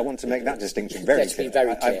 I want to make that distinction very clear.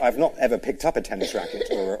 Very clear. I've not ever picked up a tennis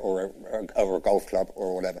racket or a golf club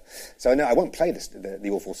or whatever. So no, I won't play the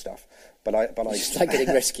awful stuff. But I just like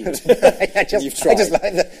getting rescued. I just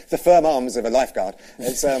like the firm arms of a lifeguard.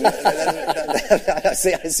 It's, I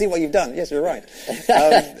see what you've done. Yes, you're right.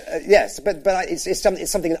 Yes, but it's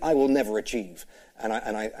something that I will never achieve. And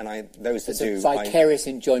I those that do, vicarious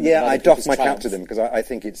enjoyment. Yeah, I doff my cap to them because I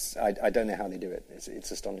think I don't know how they do it.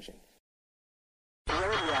 It's astonishing.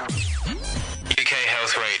 UK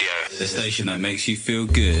Health Radio, the station that makes you feel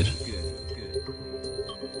good.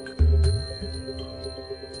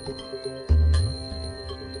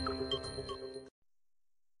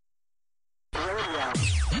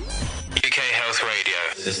 UK Health Radio,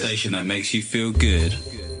 the station that makes you feel good.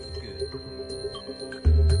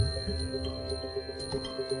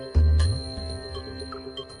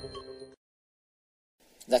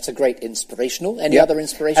 That's a great inspirational. Any other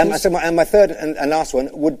inspirations? And my third and last one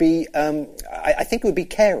would be, I think it would be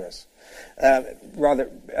carers. Why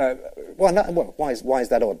is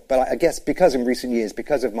that odd? But I guess because in recent years,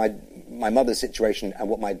 because of my mother's situation and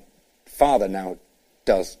what my father now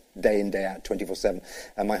does day in, day out, 24/7.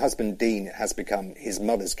 And my husband, Dean, has become his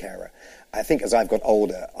mother's carer. I think as I've got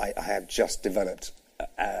older, I have just developed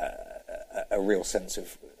a real sense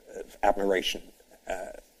of admiration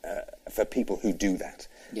for people who do that.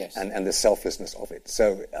 Yes. And the selflessness of it.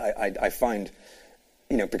 So I find,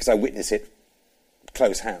 because I witness it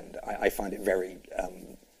close hand, I find it very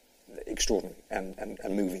extraordinary and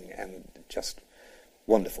moving and just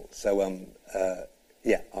wonderful. So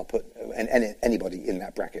I'll put anybody in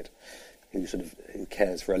that bracket who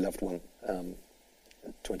cares for a loved one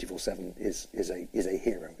 24/7 is a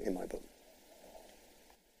hero in my book.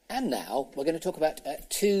 And now we're going to talk about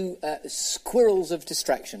two squirrels of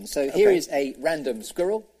distraction. So here is a random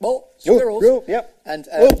squirrel. Oh, squirrels. Oh, yep. And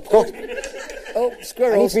God.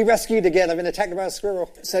 Squirrels. I need to be rescued again. I've been attacked by a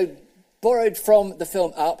squirrel. So borrowed from the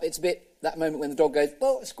film Up, it's a bit that moment when the dog goes,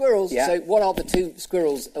 oh, squirrels. Yeah. So what are the two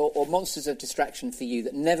squirrels or monsters of distraction for you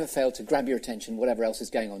that never fail to grab your attention, whatever else is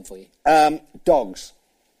going on for you? Dogs.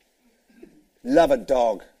 Love a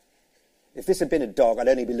dog. If this had been a dog, I'd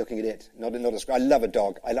only be looking at it, not a squirrel. I love a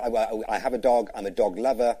dog. I have a dog. I'm a dog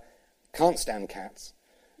lover. Can't stand cats.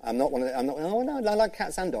 I like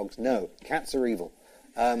cats and dogs. No, cats are evil.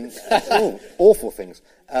 Awful things.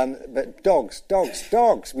 But dogs.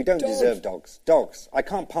 We don't deserve dogs. Dogs. I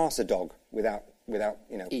can't pass a dog without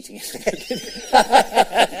Eating it.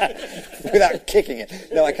 without kicking it.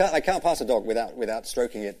 No, I can't pass a dog without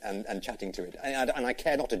stroking it and chatting to it. And I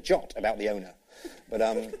care not a jot about the owner. But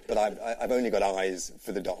I've only got eyes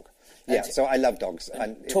for the dog. Yeah, so I love dogs.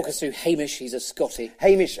 Talk us through Hamish. He's a Scottie.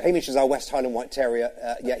 Hamish is our West Highland White Terrier.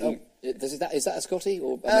 Is that a Scottie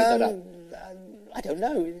or I made that up? I don't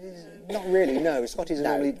know. Not really. No, Scotties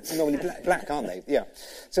are normally black, aren't they? Yeah.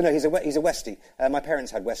 So no, he's a Westie. My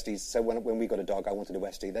parents had Westies, so when we got a dog, I wanted a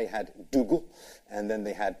Westie. They had Dougal, and then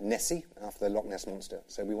they had Nessie after the Loch Ness monster.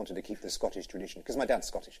 So we wanted to keep the Scottish tradition because my dad's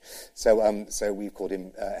Scottish. So we've called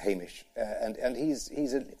him Hamish, and he's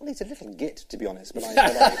a little git, to be honest. But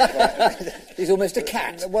he's almost a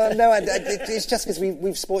cat. Well, no, it's just because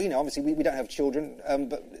we've sport. Obviously we don't have children,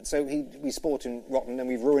 but so we sport in Rotten, and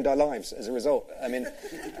we've ruined our lives as a result. I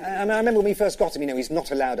remember when we first got him, he's not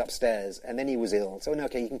allowed upstairs, and then he was ill. So, no,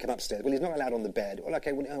 okay, he can come upstairs. Well, he's not allowed on the bed. Well,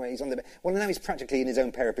 okay, he's on the bed. Well, now he's practically in his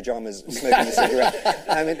own pair of pyjamas smoking a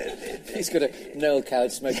cigarette. He's got a Noel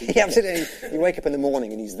Coward smoking. Yeah, absolutely. You wake up in the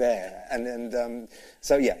morning and he's there.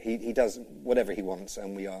 So, he does whatever he wants,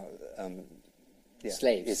 and we are...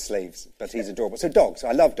 slaves. His slaves, but he's adorable. So dogs,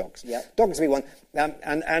 I love dogs. Yeah. Dogs be one.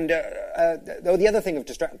 The other thing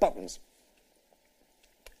of buttons.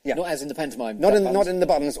 Yeah. Not as in the pantomime. Not in the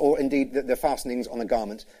buttons, or indeed the fastenings on a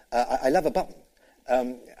garment. I love a button,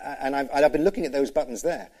 and I've been looking at those buttons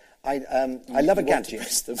there. I love a gadget.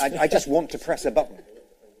 I just want to press a button.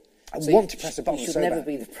 I want to press a button. You should so never bad.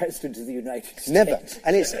 be the president of the United States. Never,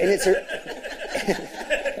 and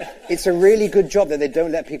it's a really good job that they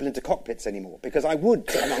don't let people into cockpits anymore, because I would.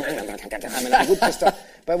 I would just start.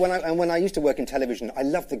 But when I used to work in television, I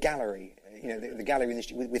loved the gallery. The gallery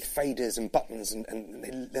with faders and buttons, and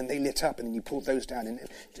then they lit up, and then you pulled those down in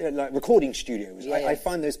like recording studios. Yeah. I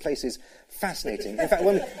find those places fascinating. In fact,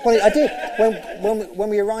 when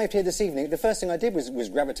we arrived here this evening, the first thing I did was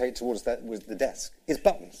gravitate towards the desk. It's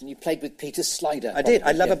buttons. And you played with Peter Slider. I did.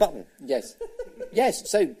 I love a button. Yes.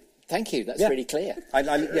 So thank you. That's really clear.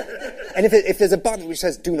 And if there's a button which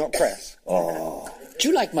says "Do not press," Do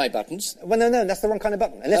you like my buttons? Well, no, that's the wrong kind of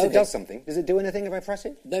button. Unless it does something. Does it do anything if I press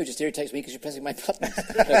it? No, just irritates me because you're pressing my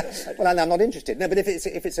buttons. Well, I'm not interested. No, but if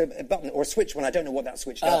it's a button or a switch when I don't know what that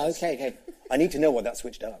switch does. Okay. I need to know what that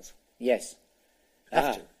switch does. Yes.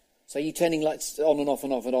 Have to. So you're turning lights on and off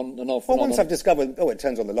and off and on and off. Well, once I've discovered, it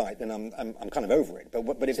turns on the light, then I'm kind of over it.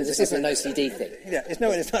 But if this isn't an OCD thing. Yeah, it's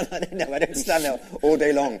not. No, I don't stand there all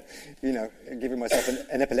day long, giving myself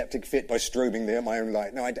an epileptic fit by strobing my own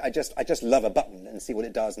light. No, I just love a button and see what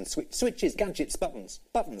it does, and switches, gadgets, buttons.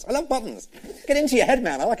 I love buttons. Get into your head,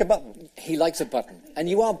 man. I like a button. He likes a button, and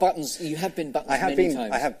you are buttons. You have been buttons. Many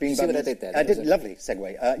times. I have been. You see what I did there? I did. Lovely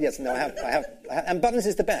segue. Yes, no, I have. And buttons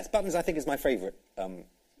is the best. Buttons, I think, is my favourite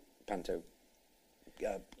panto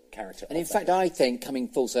character. And in fact, I think, coming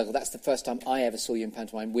full circle, that's the first time I ever saw you in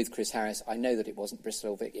pantomime with Chris Harris. I know that it wasn't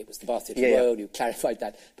Bristol Vic, it was the Bath Theatre Royal. You clarified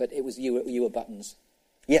that, but it was you were buttons.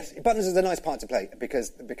 Yes, buttons is a nice part to play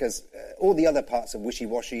because all the other parts of Wishy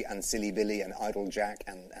Washy and Silly Billy and Idle Jack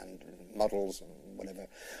and Muddles and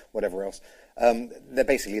whatever else, they're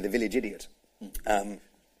basically the village idiot.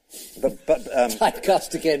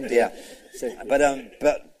 Typecast again, dear. Yeah.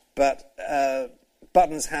 But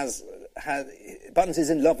Buttons Buttons is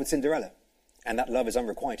in love with Cinderella, and that love is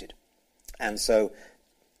unrequited. And so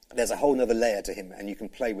there's a whole other layer to him, and you can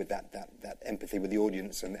play with that empathy with the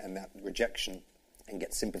audience and that rejection and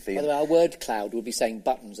get sympathy. By the way, our word cloud will be saying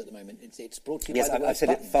buttons at the moment. It's brought to you by the word I've said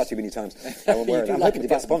buttons. it far too many times. I'm hoping to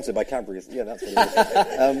get sponsored by Cadbury's. Yeah, that's what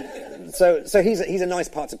it is. So he's a nice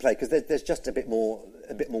part to play because there's just a bit more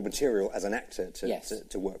material as an actor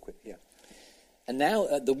to work with. Yeah. And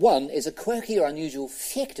now the one is a quirky or unusual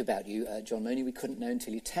fact about you, John Monie, we couldn't know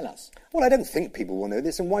until you tell us. Well, I don't think people will know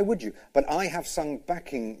this, and why would you? But I have sung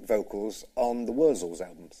backing vocals on the Wurzels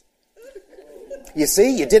albums. You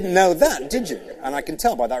see, you didn't know that, did you? And I can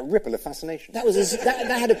tell by that ripple of fascination.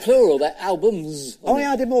 That had a plural, that albums. Oh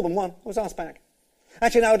yeah, I did more than one. I was asked back.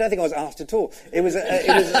 Actually, no, I don't think I was asked at all. It was. You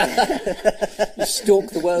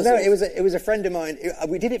stalked the Wurzels. No, it was a friend of mine.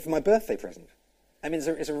 We did it for my birthday present. I mean,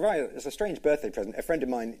 it's a strange birthday present. A friend of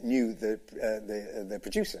mine knew the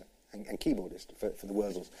producer and keyboardist for the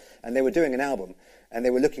Wurzels, and they were doing an album, and they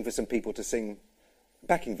were looking for some people to sing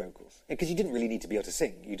backing vocals, because you didn't really need to be able to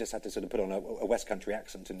sing. You just had to sort of put on a West Country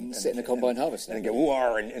accent and sit in a combine harvester and go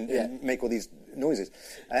 "War" and make all these noises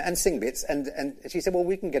and sing bits. And she said, "Well,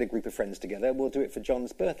 we can get a group of friends together. We'll do it for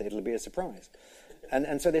John's birthday. It'll be a surprise."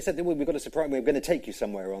 And so they said, well, we've got a surprise. We're going to take you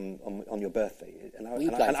somewhere on your birthday. And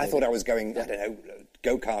I thought I was going, I don't know,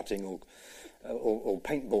 go-karting or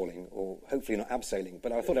paintballing or hopefully not abseiling.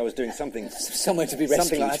 But I thought I was doing something. Somewhere to be rescued.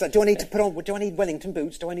 Something like that. Do I need Wellington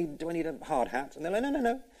boots? Do I need a hard hat? And they're like,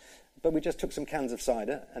 no. But we just took some cans of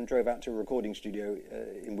cider and drove out to a recording studio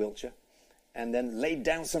in Wiltshire and then laid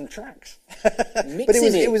down some tracks. But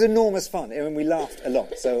it was enormous fun. I mean, we laughed a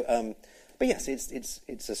lot. So, but yes,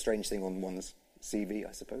 it's a strange thing on one's CV,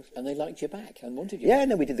 I suppose. And they liked you back and wanted you back. back.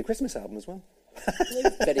 No, we did the Christmas album as well.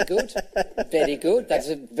 Very good. Very good. That's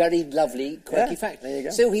a very lovely, quirky fact. There you go.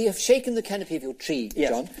 So we have shaken the canopy of your tree,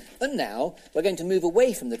 John, and now we're going to move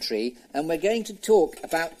away from the tree and we're going to talk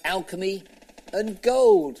about alchemy and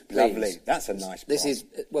gold. Please. Lovely. That's a nice part. This is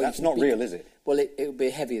that's not real, is it? Well, it will be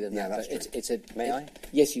heavier than that. That's but true. it's a. May I?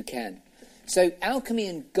 Yes, you can. So alchemy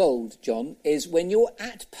and gold, John, is when you're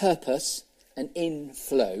at purpose and in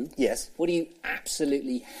flow. Yes. What are you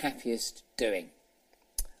absolutely happiest doing?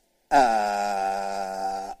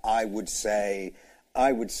 I would say,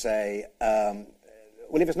 well,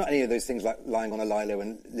 if it's not any of those things like lying on a lilo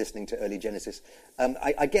and listening to early Genesis,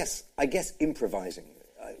 I guess improvising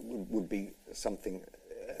would be something,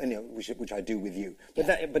 which I do with you.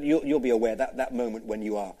 But you'll be aware that moment when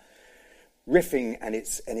you are riffing and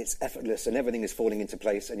it's effortless and everything is falling into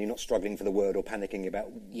place and you're not struggling for the word or panicking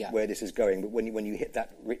about where this is going. But when you hit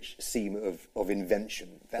that rich seam of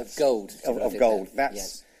invention, that's gold. Of gold.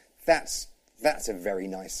 That's a very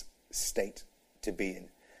nice state to be in.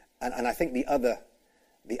 And I think the other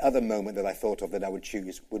moment that I thought of that I would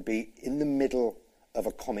choose would be in the middle of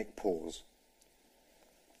a comic pause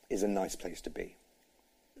is a nice place to be.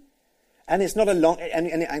 And it's not a long,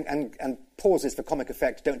 and pauses for comic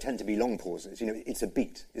effect don't tend to be long pauses. It's a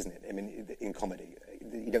beat, isn't it? I mean, in comedy,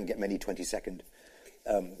 you don't get many 20-second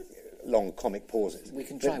long comic pauses. We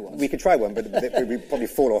can try one. We could try one, but we'd probably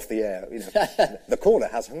fall off the air. The caller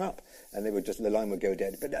has hung up, and the line would go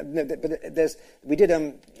dead. But we did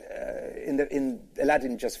in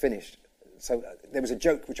Aladdin just finished. So there was a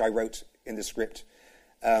joke which I wrote in the script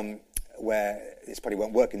where this probably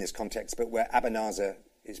won't work in this context, but where Abanazar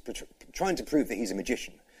is trying to prove that he's a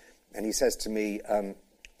magician, and he says to me,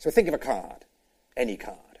 "So think of a card, any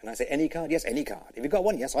card." And I say, "Any card? Yes, any card. Have you got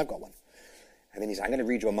one? Yes, I've got one." And then he says, "I'm going to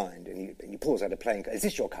read your mind." And he pulls out a playing card. "Is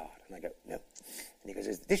this your card?" And I go, "No." And he goes,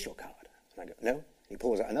 "Is this your card?" And I go, "No." And he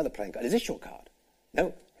pulls out another playing card. "Is this your card?"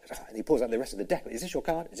 "No." And he pulls out the rest of the deck. "Is this your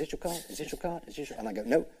card? Is this your card? Is this your card? Is this your..." And I go,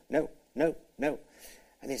 "No, no, no, no."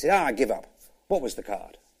 And he said, "I give up. What was the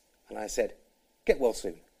card?" And I said, "Get well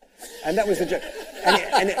soon." And that was the joke.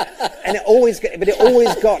 It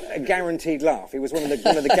always got a guaranteed laugh. It was one of the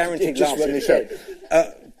guaranteed laughs in the show.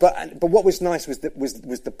 But what was nice was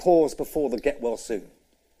the pause before the "get well soon."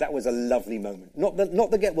 That was a lovely moment. Not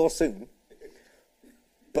the "get well soon,"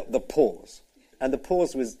 but the pause. And the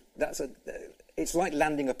pause was it's like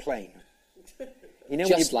landing a plane.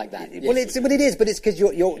 Just like that. Well, it is, but it's because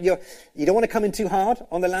you don't want to come in too hard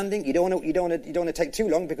on the landing. You don't want to take too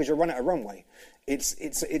long because you'll run out of runway.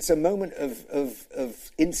 It's a moment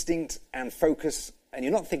of instinct and focus, and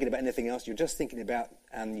you're not thinking about anything else. You're just thinking about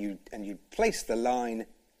and you place the line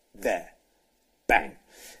there, bang,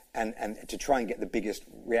 and to try and get the biggest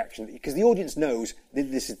reaction because the audience knows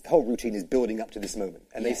the whole routine is building up to this moment,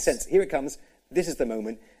 and they sense here it comes. This is the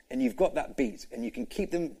moment, and you've got that beat, and you can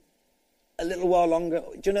keep them a little while longer.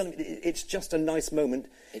 Do you know? It's just a nice moment.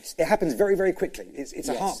 It happens very, very quickly. It's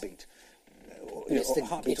a heartbeat.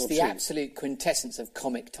 heartbeat it's or the two. absolute quintessence of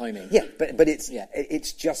comic timing. Yeah, but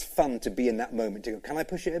it's just fun to be in that moment. To go, can I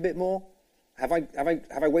push it a bit more? Have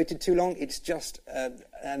I waited too long? It's just,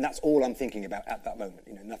 and that's all I'm thinking about at that moment.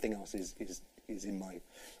 Nothing else is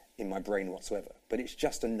in my brain whatsoever. But it's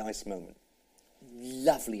just a nice moment.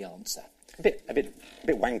 Lovely answer. A bit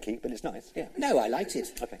wanky, but it's nice. Yeah. No, I liked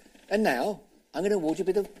it. Okay. And now I'm going to award you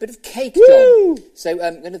a bit of cake, Woo! John. So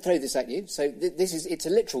I'm going to throw this at you. So it's a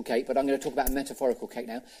literal cake, but I'm going to talk about a metaphorical cake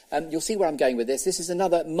now. You'll see where I'm going with this. This is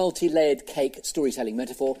another multi-layered cake storytelling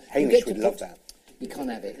metaphor. Hamish would love that. You can't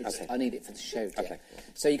have it. Okay. I need it for the show. Dear. Okay.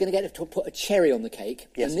 So you're going to get to put a cherry on the cake.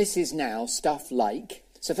 Yes. And this is now stuff like...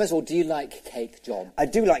 So first of all, do you like cake, John? I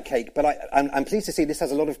do like cake, but I'm pleased to see this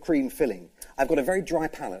has a lot of cream filling. I've got a very dry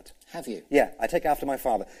palate. Have you? Yeah, I take after my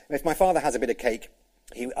father. If my father has a bit of cake,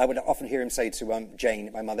 I would often hear him say to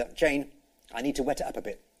Jane, my mother, Jane, I need to wet it up a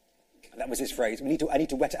bit. That was his phrase. I need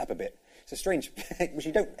to wet it up a bit. It's a strange, which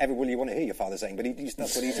you don't ever really want to hear your father saying, but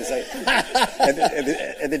that's what he used to say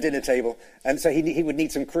at the dinner table. And so he would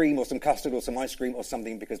need some cream or some custard or some ice cream or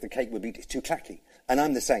something because the cake would be too clacky. And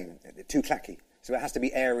I'm the same, too clacky. So it has to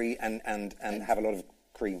be airy and have a lot of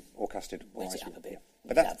cream or custard or Wet ice it up cream. a bit. Yeah.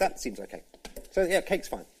 But that seems okay. So yeah, cake's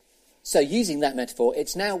fine. So using that metaphor,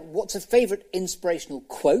 it's now what's a favourite inspirational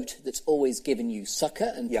quote that's always given you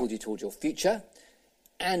succour and pulled you towards your future?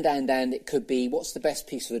 And it could be what's the best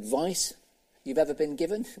piece of advice you've ever been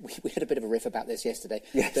given? We had a bit of a riff about this yesterday.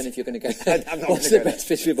 Yes. I don't know if you're going to go I'm not what's gonna the go best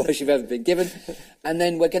piece of advice you've ever been given? And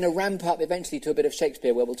then we're going to ramp up eventually to a bit of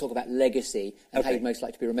Shakespeare where we'll talk about legacy and how you'd most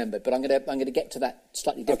like to be remembered. But I'm going to get to that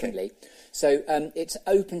slightly differently. Okay. So it's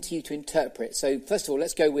open to you to interpret. So first of all,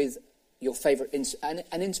 let's go with your favourite, an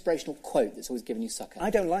inspirational quote that's always given you succour.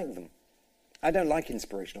 I don't like them. I don't like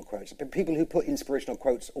inspirational quotes. But people who put inspirational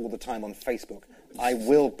quotes all the time on Facebook, I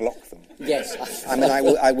will block them. Yes.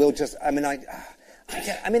 I will just... I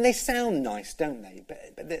mean, they sound nice, don't they?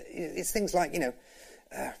 But it's things like,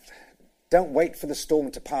 don't wait for the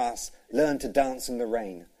storm to pass, learn to dance in the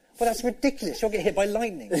rain. Well, that's ridiculous. You'll get hit by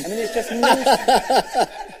lightning. I mean, it's just nonsense.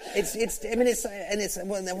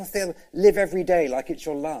 What's the other? Live every day like it's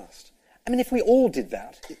your last. I mean, if we all did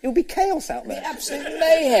that, it would be chaos out there. Absolute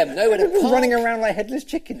mayhem. Nowhere to park. Running around like headless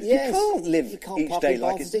chickens. Yes. You can't live each day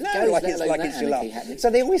like it's your last.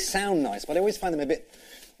 So they always sound nice, but I always find them a bit...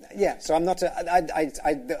 Yeah, so I'm not...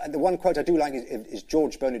 the one quote I do like is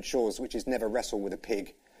George Bernard Shaw's, which is never wrestle with a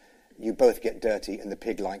pig. You both get dirty and the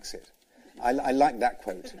pig likes it. I like that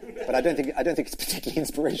quote, but I don't think it's particularly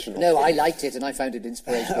inspirational. No, I liked it and I found it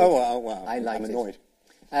inspirational. Oh, wow. I liked I'm annoyed.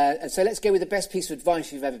 So let's go with the best piece of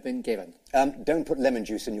advice you've ever been given. Don't put lemon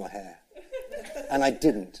juice in your hair. And I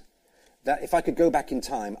didn't. That if I could go back in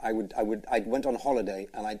time, I went on holiday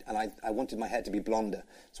and I wanted my hair to be blonder,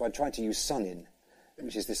 so I tried to use Sun-In,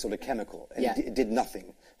 which is this sort of chemical, and it did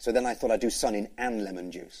nothing. So then I thought I'd do Sun-In and lemon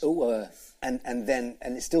juice. Oh. And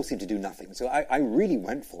it still seemed to do nothing. So I really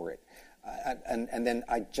went for it, and then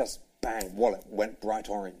I just bang, wallet went bright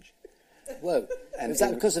orange. Whoa! And is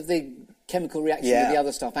that because of the chemical reaction with the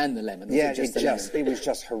other stuff and the lemon? Yeah, it was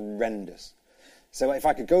just horrendous. So if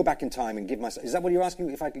I could go back in time and give myself... Is that what you're asking?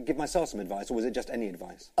 If I could give myself some advice, or was it just any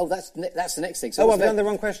advice? Oh, that's the next thing. So I've done the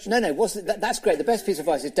wrong question. No, that's great. The best piece of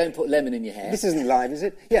advice is don't put lemon in your hair. This isn't live, is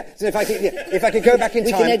it? Yeah, so if I could go back in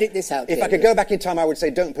time... We can edit this out. If I could go back in time, I would say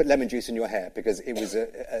don't put lemon juice in your hair, because it was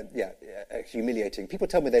humiliating. People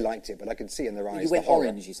tell me they liked it, but I could see in their eyes You went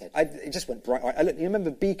orange, you said. It just went bright. You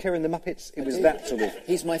remember Beaker and the Muppets? It was that sort of...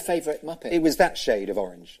 He's my favourite Muppet. It was that shade of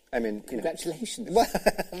orange. I mean... Congratulations. Well,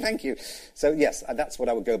 thank you. So, yes, that's what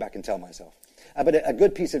I would go back and tell myself. But a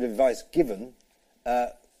good piece of advice given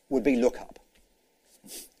would be look up.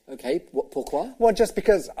 Okay, pourquoi? Well, just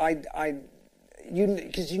because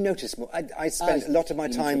because you notice more. I spend a lot of my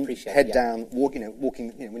time head down, walking.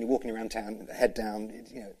 When you're walking around town, head down,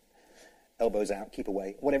 elbows out, keep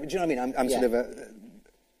away, whatever. Do you know what I mean? I'm sort of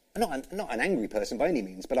not an angry person by any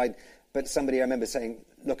means, but somebody I remember saying,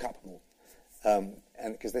 look up more.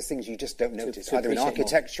 And because there's things you just don't notice, either in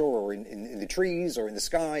architecture or in the trees or in the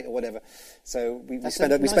sky or whatever. So we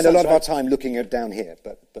spend a lot of our time looking down here,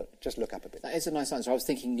 but just look up a bit. That is a nice answer. I was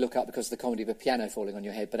thinking look up because of the comedy of a piano falling on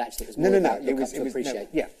your head, but actually it was more about look up to appreciate.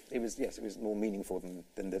 It was more meaningful than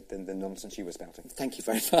the nonsense you were spouting. Thank you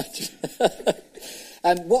very much.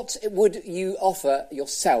 What would you offer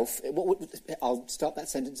yourself? I'll start that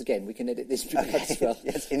sentence again. We can edit this as well.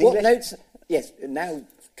 Yes, in English? Notes? Yes, now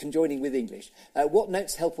conjoining with English. What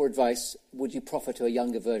notes, help or advice would you proffer to a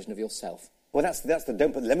younger version of yourself? Well, that's the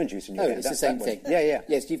don't put lemon juice in your Oh, hair. it's the That's same that thing. one. Yeah.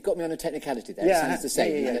 Yes, you've got me on a technicality there. Yeah, It's the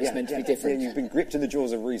same. yeah, It's meant to be different. Yeah, you've been gripped in the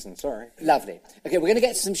jaws of reason. Sorry. Lovely. Okay, we're going to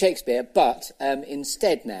get to some Shakespeare, but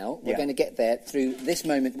instead now we're Yeah. going to get there through this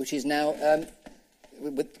moment, which is now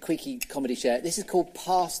with Queaky Comedy Show. This is called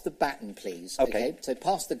Pass the Baton, please. Okay. So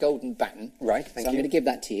pass the golden baton. Right, thank So I'm you. going to give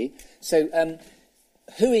that to you. So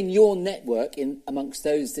who in your network, amongst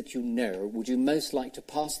those that you know, would you most like to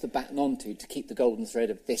pass the baton on to keep the golden thread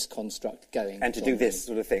of this construct going? And to John do this Monie?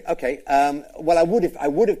 sort of thing. Okay. Well, I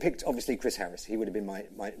would have picked obviously Chris Harris. He would have been my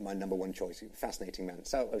number one choice. He's a fascinating man.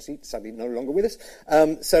 So obviously, sadly no longer with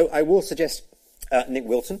us. So I will suggest Nick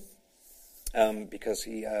Wilton because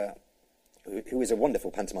who is a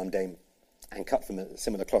wonderful pantomime dame and cut from a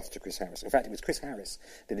similar cloth to Chris Harris. In fact, it was Chris Harris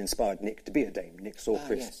that inspired Nick to be a dame. Nick saw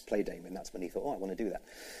Chris play dame, and that's when he thought, I want to do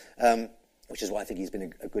that. Which is why I think he's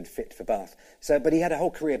been a good fit for Bath. So, but he had a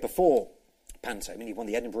whole career before panto. I mean, he won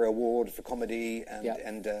the Edinburgh Award for comedy,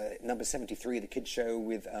 and number 73, the kids show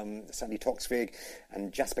with Sandy Toksvig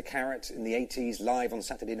and Jasper Carrott in the 80s, live on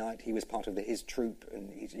Saturday night. He was part of his troupe,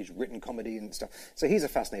 and he's written comedy and stuff. So he's a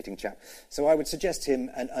fascinating chap. So I would suggest him,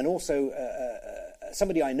 and also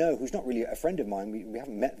somebody I know who's not really a friend of mine, we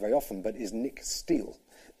haven't met very often, but is Nick Steele.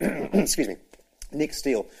 Excuse me. Nick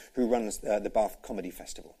Steele, who runs the Bath Comedy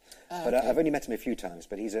Festival. But I've only met him a few times,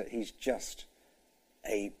 but he's just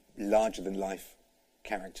a larger-than-life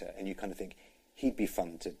character, and you kind of think he'd be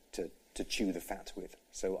fun to chew the fat with.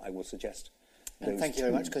 So I will suggest those thank you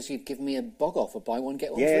very much, because you've given me a bog-off, a buy one,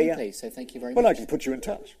 get one Yeah, free, yeah. please. So thank you very Well, much. I can put you in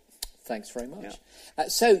touch. Thanks very much. Yeah.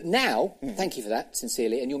 So now, thank you for that,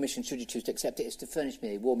 sincerely, and your mission, should you choose to accept it, is to furnish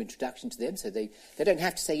me a warm introduction to them, so they don't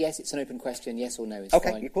have to say yes, it's an open question, yes or no is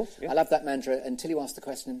Okay, fine. of course, yeah. I love that mantra. Until you ask the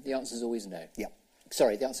question, the answer is always no. Yeah.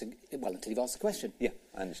 Sorry, the answer, well, until you've asked the question. Yeah,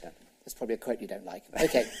 I understand. That's probably a quote you don't like.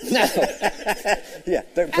 Okay, now... Yeah,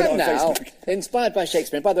 don't put it on now, Facebook. inspired by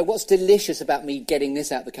Shakespeare. And by the way, what's delicious about me getting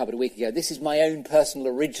this out the cupboard a week ago, this is my own personal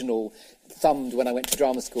original, thumbed when I went to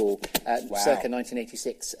drama school, circa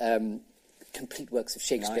 1986, complete works of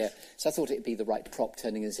Shakespeare. Nice. So I thought it would be the right prop,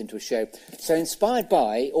 turning this into a show. So inspired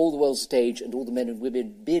by all the world's stage and all the men and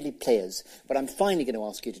women merely players, what I'm finally going to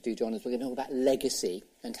ask you to do, John, is we're going to talk about legacy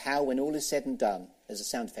and how, when all is said and done, there's a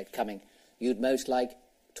sound effect coming, you'd most like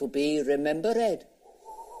to be remembered.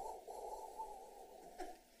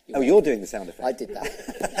 You're doing the sound effect. I did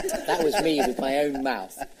that. That was me with my own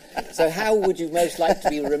mouth. So how would you most like to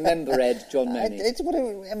be remembered, John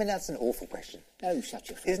Monie? I mean, that's an awful question. Oh, shut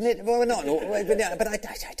your face. Isn't it? Well, not an awful, but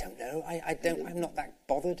I don't know. I'm not that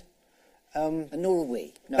bothered. And nor are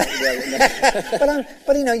we. No, no.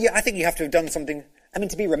 But you know, I think you have to have done something. I mean,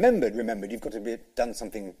 to be remembered, you've got to have done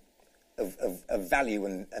something of value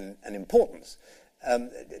and importance.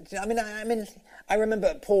 I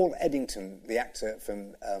remember Paul Eddington, the actor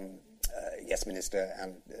from Yes Minister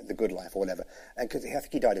and The Good Life or whatever, and because I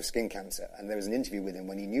think he died of skin cancer, and there was an interview with him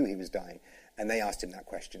when he knew he was dying, and they asked him that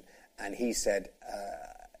question, and he said,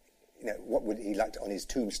 what would he like on his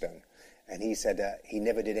tombstone? And he said, he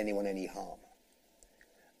never did anyone any harm.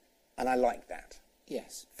 And I like that.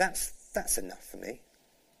 Yes. That's enough for me.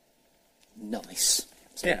 Nice.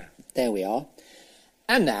 So, Yeah. there we are.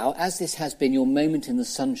 And now, as this has been your moment in the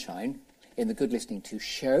sunshine, in the Good Listening To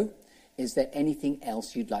show, is there anything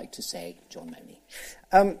else you'd like to say, John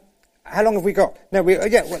Monie? How long have we got? No,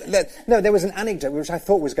 there was an anecdote which I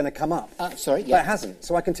thought was going to come up. Sorry, But yeah. it hasn't,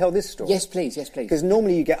 so I can tell this story. Yes, please, yes, please. Because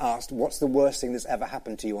normally you get asked, what's the worst thing that's ever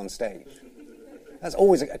happened to you on stage? That's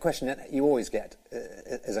always a question that you always get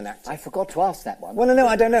as an actor. I forgot to ask that one. Well, no,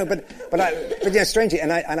 I don't know, but yeah, strangely,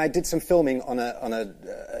 and I did some filming on a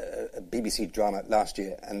BBC drama last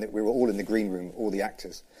year, and we were all in the green room, all the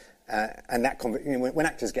actors, and that when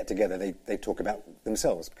actors get together, they talk about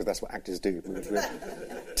themselves because that's what actors do. We're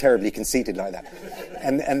terribly conceited like that,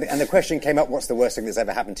 and the question came up, what's the worst thing that's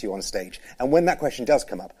ever happened to you on stage? And when that question does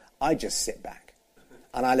come up, I just sit back,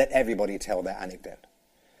 and I let everybody tell their anecdote.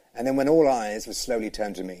 And then when all eyes were slowly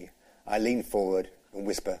turned to me, I lean forward and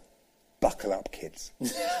whisper, buckle up, kids.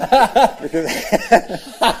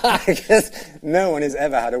 because no one has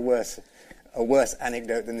ever had a worse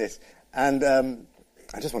anecdote than this. And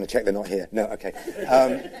I just want to check they're not here. No, okay.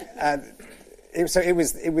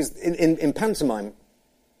 It was in pantomime,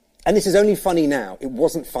 and this is only funny now. It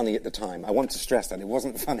wasn't funny at the time. I want to stress that. It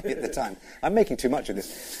wasn't funny at the time. I'm making too much of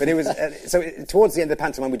this. But it was, towards the end of the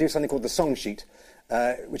pantomime, we do something called the song sheet,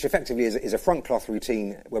 which effectively is a front cloth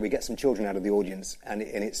routine where we get some children out of the audience, and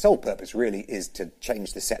its sole purpose really is to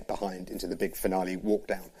change the set behind into the big finale walk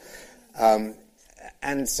down.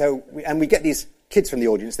 And we get these kids from the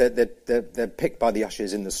audience, they're picked by the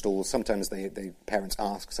ushers in the stalls. Sometimes the parents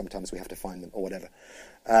ask, sometimes we have to find them or whatever.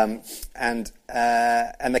 And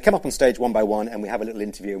they come up on stage one by one, and we have a little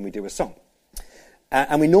interview and we do a song.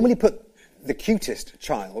 And we normally put the cutest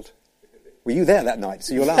child. Were you there that night?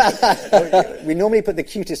 So you're laughing. We normally put the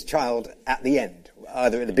cutest child at the end,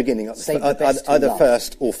 either at the beginning, either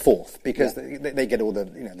first or fourth, because they get all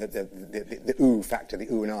the ooh factor, the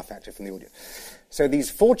ooh and ah factor from the audience. So these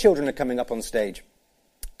 4 children are coming up on stage,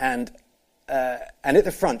 and at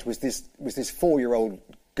the front was this 4-year-old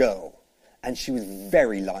girl, and she was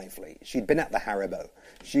very lively. She'd been at the Haribo.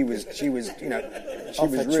 She was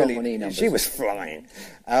flying,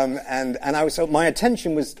 so my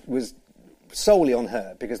attention was solely on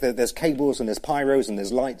her, because there's cables and there's pyros and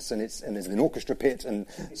there's lights and there's an orchestra pit, and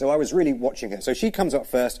so I was really watching her. So she comes up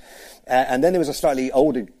first, and then there was a slightly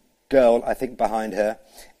older girl, I think, behind her,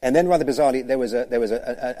 and then rather bizarrely there was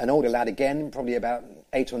an older lad again, probably about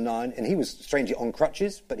 8 or 9, and he was strangely on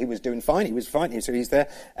crutches, but he was doing fine. He was fine, so he's there.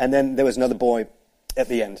 And then there was another boy at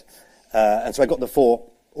the end, and so I got the 4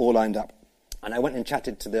 all lined up, and I went and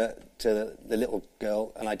chatted to the little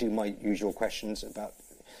girl, and I do my usual questions about,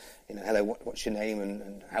 hello, what's your name,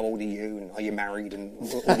 and how old are you, and are you married, and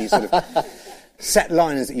all these sort of set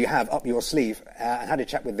lines that you have up your sleeve. I had a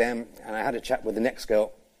chat with them, and I had a chat with the next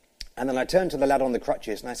girl, and then I turned to the lad on the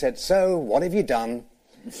crutches, and I said, so, what have you done?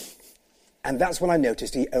 And that's when I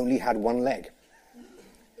noticed he only had one leg.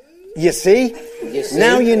 You see?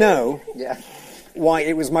 Now you know why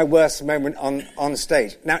it was my worst moment on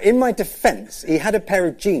stage. Now, in my defence, he had a pair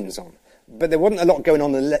of jeans on, but there wasn't a lot going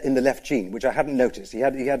on in the left jean, which I hadn't noticed. He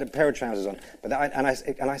had a pair of trousers on, but I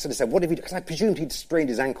sort of said, "What have you done?" Because I presumed he'd sprained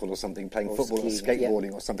his ankle or something, playing football or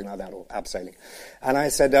skateboarding or something like that, or abseiling. And I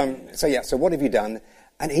said, "So what have you done?"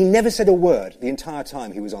 And he never said a word the entire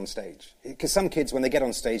time he was on stage. Because some kids, when they get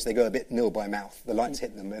on stage, they go a bit nil by mouth. The lights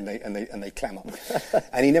hit them and they clam up.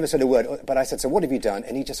 And he never said a word. But I said, "So what have you done?"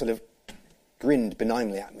 And he just sort of grinned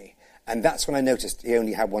benignly at me. And that's when I noticed he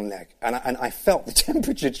only had one leg. And I felt the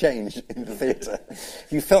temperature change in the theatre.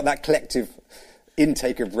 You felt that collective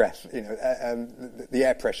intake of breath. The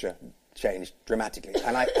air pressure changed dramatically.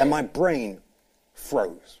 And my brain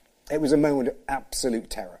froze. It was a moment of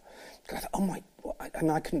absolute terror. I thought, oh my...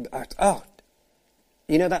 And I couldn't... the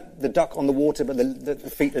duck on the water, but the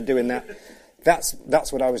feet are doing that.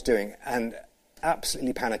 That's what I was doing, and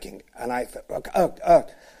absolutely panicking. And I thought,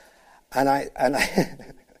 and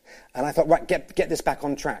I thought, right, get this back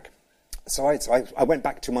on track. So I went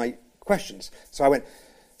back to my questions. So I went,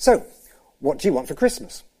 so what do you want for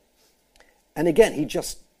Christmas? And again, he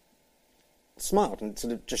just smiled and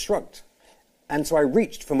sort of just shrugged. And so I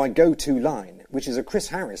reached for my go-to line, which is a Chris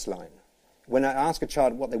Harris line. When I ask a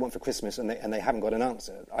child what they want for Christmas and they haven't got an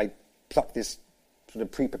answer, I pluck this sort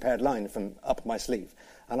of pre-prepared line from up my sleeve.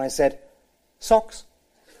 And I said, socks.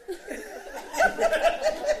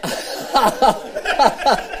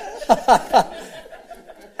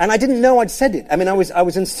 And I didn't know I'd said it. I mean, I was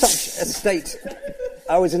in such a state.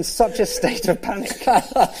 I was in such a state of panic.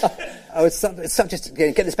 I was such a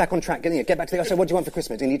get this back on track. Get back to the. I said, "What do you want for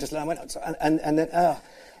Christmas?" And he just went,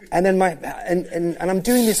 and I'm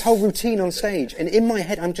doing this whole routine on stage, and in my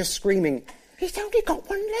head I'm just screaming, "He's only got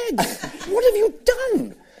one leg. What have you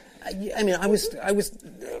done?" I mean, I was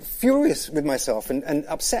furious with myself and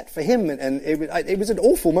upset for him, and it was an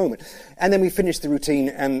awful moment. And then we finished the routine,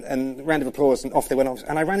 and round of applause, and off they went off.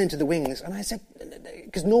 And I ran into the wings, and I said,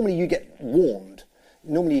 because normally you get warned.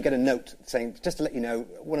 Normally you get a note saying, just to let you know,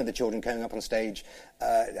 one of the children coming up on stage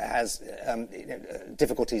has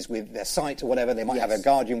difficulties with their sight or whatever. They might have a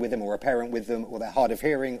guardian with them or a parent with them, or they're hard of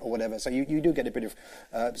hearing or whatever. So you do get a bit of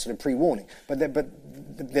sort of pre-warning. But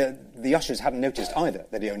the ushers hadn't noticed either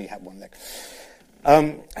that he only had one leg.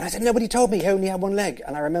 And I said, nobody told me he only had one leg.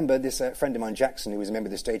 And I remember this friend of mine, Jackson, who was a member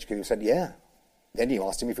of the stage crew, who said, yeah. Then you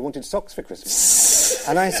asked him if he wanted socks for Christmas.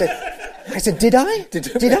 And I said, did I?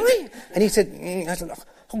 Did I? And he said, I said,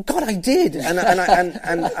 oh God, I did. And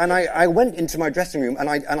I went into my dressing room and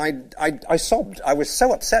I sobbed. I was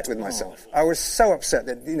so upset with myself. I was so upset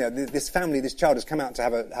that this family, this child has come out to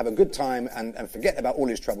have a good time and forget about all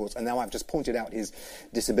his troubles, and now I've just pointed out his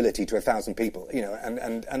disability to 1,000 people.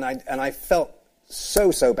 And I felt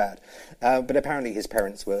so bad. But apparently his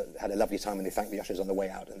parents had a lovely time, and they thanked the ushers on the way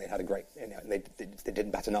out, and they had a great, they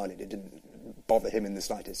didn't bat an eyelid. It didn't bother him in the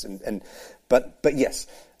slightest. But yes.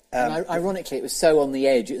 And ironically, it was so on the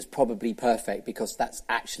edge, it was probably perfect, because that's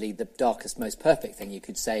actually the darkest, most perfect thing you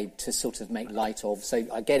could say to sort of make light of. So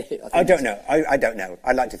I get it. I don't know. I don't know.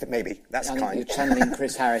 I'd like to think maybe. That's kind. You're channeling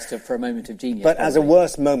Chris Harris for a moment of genius. But probably. As a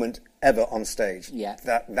worst moment ever on stage, yeah.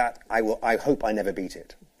 that I hope I never beat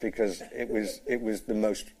it. because it was the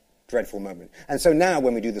most dreadful moment. And so now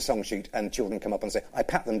when we do the song sheet and children come up and say, I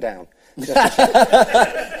pat them down.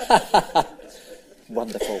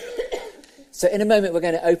 Wonderful. So in a moment we're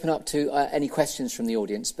going to open up to any questions from the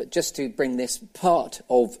audience, but just to bring this part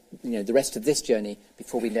of the rest of this journey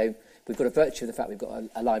before we know, we've got a virtue of the fact we've got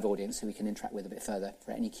a live audience who we can interact with a bit further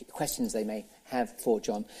for any questions they may have for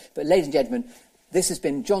John. But ladies and gentlemen, this has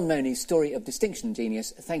been John Monie's Story of Distinction and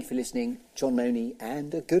Genius. Thank you for listening, John Monie,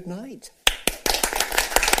 and a good night.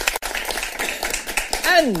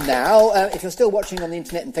 And now, if you're still watching on the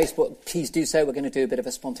internet and Facebook, please do so. We're going to do a bit of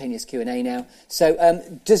a spontaneous Q&A now. So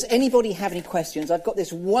does anybody have any questions? I've got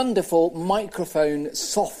this wonderful microphone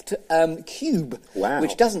soft cube,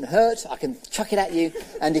 which doesn't hurt. I can chuck it at you.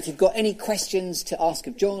 And if you've got any questions to ask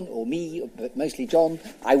of John or me, but mostly John,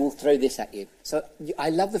 I will throw this at you. So I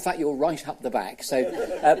love the fact you're right up the back. So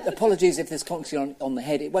apologies if there's constantly on the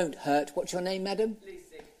head. It won't hurt. What's your name, madam? Lucy.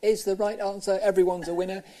 Is the right answer. Everyone's a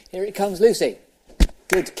winner. Here it comes, Lucy.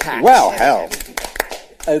 Good catch. Well, hell.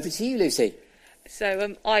 Over to you, Lucy.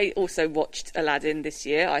 So I also watched Aladdin this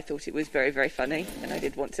year. I thought it was very, very funny, and I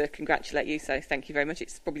did want to congratulate you, so thank you very much.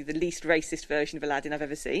 It's probably the least racist version of Aladdin I've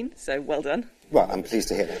ever seen, so well done. Well, I'm pleased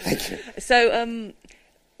to hear that. Thank you. So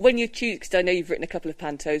when you choose, because I know you've written a couple of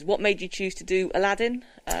pantos, what made you choose to do Aladdin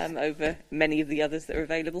over many of the others that are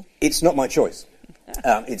available? It's not my choice.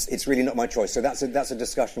 It's really not my choice. So that's a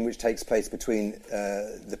discussion which takes place between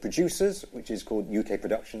the producers, which is called UK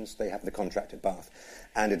Productions. They have the contract at Bath,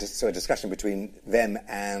 and a discussion between them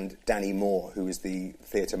and Danny Moore, who is the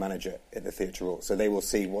theatre manager at the Theatre Royal. So they will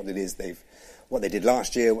see what it is what they did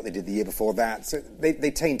last year, what they did the year before that. So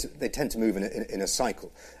they tend to move in a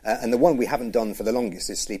cycle. And the one we haven't done for the longest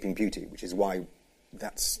is Sleeping Beauty, which is why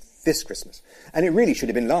that's this Christmas. And it really should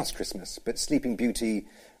have been last Christmas, but Sleeping Beauty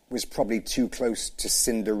was probably too close to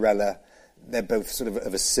Cinderella. They're both sort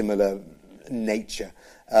of a similar nature.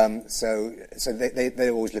 So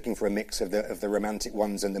they're always looking for a mix of the romantic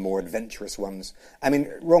ones and the more adventurous ones. I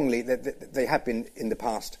mean, wrongly, they have been in the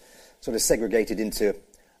past sort of segregated into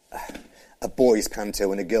a boys'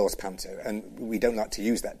 panto and a girls' panto, and we don't like to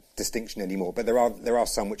use that distinction anymore. But there are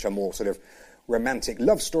some which are more sort of romantic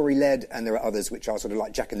love story led, and there are others which are sort of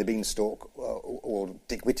like Jack and the Beanstalk or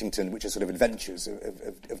Dick Whittington, which are sort of adventures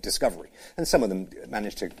of discovery. And some of them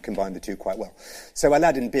manage to combine the two quite well. So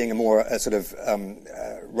Aladdin being a sort of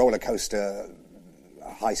roller coaster,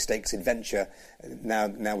 high stakes adventure, now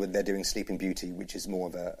they're doing Sleeping Beauty, which is more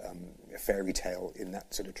of a fairy tale in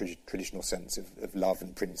that sort of traditional sense of love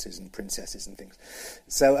and princes and princesses and things.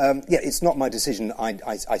 So it's not my decision.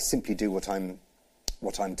 I simply do what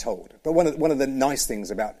I'm told. But one of the nice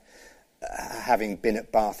things about having been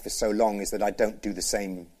at Bath for so long is that I don't do the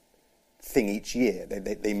same thing each year.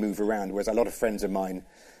 They move around, whereas a lot of friends of mine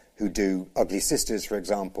who do Ugly Sisters, for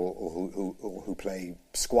example, or who play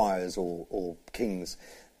squires or kings,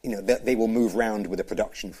 they will move around with a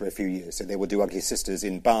production for a few years. So they will do Ugly Sisters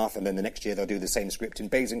in Bath, and then the next year they'll do the same script in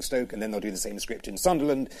Basingstoke, and then they'll do the same script in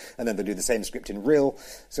Sunderland, and then they'll do the same script in Rhyl.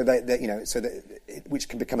 So which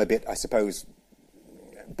can become a bit, I suppose,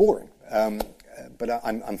 boring. But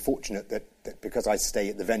I'm fortunate that because I stay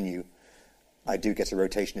at the venue, I do get a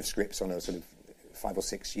rotation of scripts on a sort of 5 or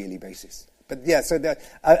 6 yearly basis. But yeah, so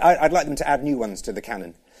I'd like them to add new ones to the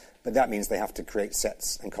canon, but that means they have to create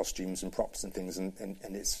sets and costumes and props and things, and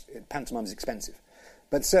pantomime is expensive.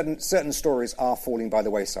 But certain stories are falling by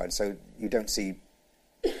the wayside, so you don't see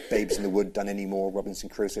Babes in the Wood done anymore. Robinson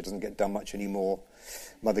Crusoe doesn't get done much anymore.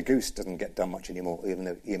 Mother Goose doesn't get done much anymore, even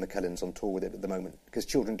though Ian McKellen's on tour with it at the moment, because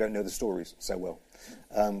children don't know the stories so well.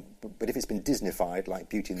 But if it's been Disneyfied, like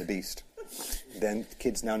Beauty and the Beast, then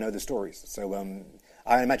kids now know the stories. So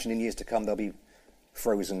I imagine in years to come there'll be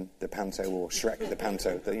Frozen the panto or Shrek the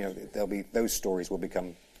panto. There'll be those stories will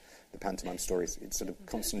become the pantomime stories. It's sort of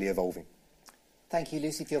constantly evolving. Thank you,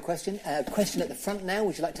 Lucy, for your question. Question at the front now.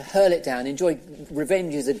 Would you like to hurl it down? Enjoy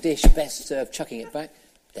revenge is a dish best served chucking it back.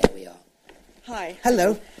 There we are. Hi.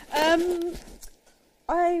 Hello.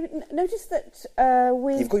 I noticed that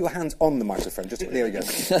You've got your hands on the microphone. There we go.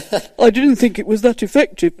 I didn't think it was that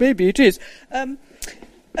effective. Maybe it is.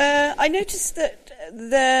 I noticed that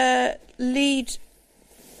the lead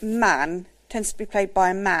man tends to be played by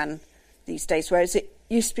a man these days, whereas it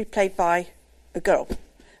used to be played by a girl.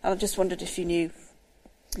 And I just wondered if you knew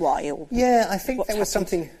why or yeah, I think there was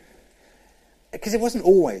something, because it wasn't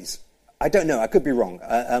always. I don't know. I could be wrong.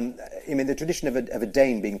 I mean, the tradition of a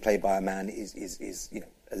Dane being played by a man is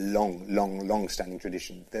a long-standing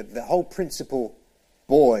tradition. The whole principal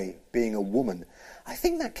boy being a woman, I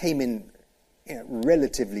think that came in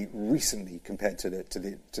relatively recently compared to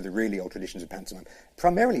the really old traditions of pantomime.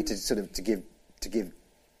 Primarily to give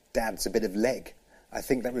Dad's a bit of leg. I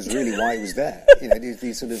think that was really why it was there.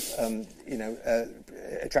 These sort of,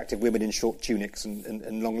 attractive women in short tunics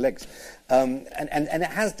and long legs, and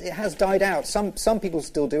it has died out. Some people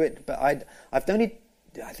still do it, but I think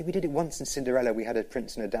we did it once in Cinderella. We had a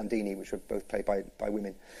prince and a dandini, which were both played by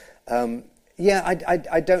women. I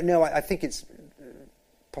don't know. I think it's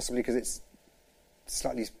possibly because it's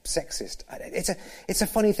slightly sexist. It's a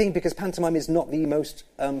funny thing because pantomime is not the most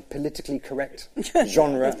politically correct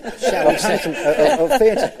genre of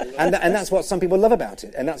theatre, and that's what some people love about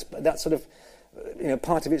it, and that's sort of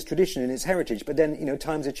part of its tradition and its heritage. But then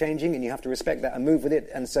times are changing, and you have to respect that and move with it.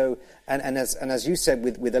 And so and as you said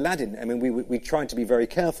with Aladdin, I mean we tried to be very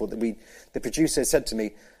careful that the producer said to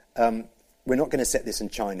me, we're not going to set this in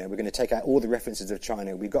China. We're going to take out all the references of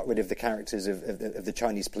China. We got rid of the characters of the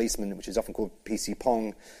Chinese policeman, which is often called PC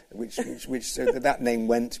Pong, which so that name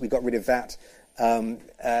went. We got rid of that.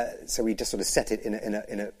 So we just sort of set it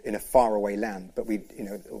in a faraway land, but we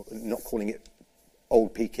not calling it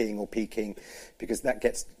Old Peking or Peking, because that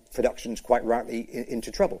gets productions quite rightly into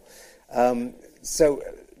trouble. But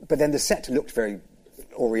then the set looked very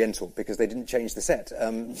Oriental because they didn't change the set.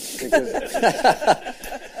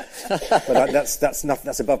 But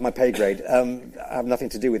that's above my pay grade. I have nothing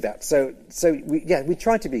to do with that. So we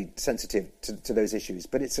try to be sensitive to those issues,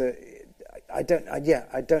 but I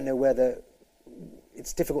don't know whether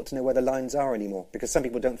it's difficult to know where the lines are anymore, because some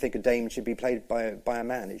people don't think a dame should be played by a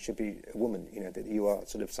man. It should be a woman. That you are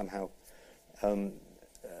sort of somehow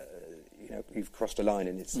you've crossed a line,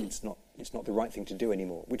 and it's not the right thing to do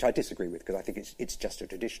anymore, which I disagree with, because I think it's just a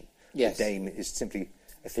tradition. Yes. The dame is simply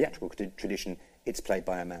a theatrical tradition. It's played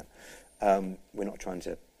by a man. We're not trying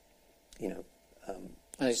to, As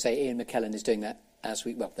I say, Ian McKellen is doing that as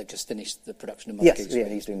they've just finished the production of Mother Goose.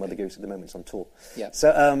 Yes, he's doing Mother Goose at the moment. It's on tour. Yeah.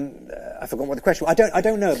 So I forgot what the question was. I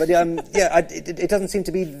don't know, but it doesn't seem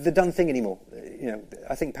to be the done thing anymore.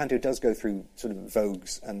 I think Panto does go through sort of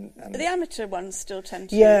vogues and the amateur ones still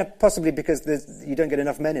tend to. Yeah, possibly because you don't get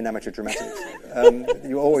enough men in amateur dramatics.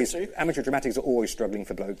 Amateur dramatics are always struggling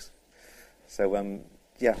for blokes. So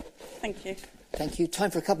yeah. Thank you. Thank you.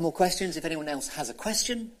 Time for a couple more questions. If anyone else has a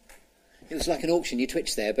question. It was like an auction. You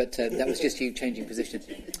twitched there, but that was just you changing position.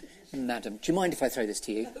 Madam, do you mind if I throw this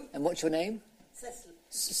to you? No. And what's your name?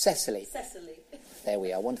 Cecily. Cecily. There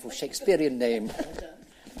we are. Wonderful Shakespearean name.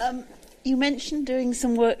 You mentioned doing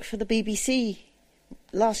some work for the BBC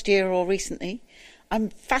last year or recently. I'm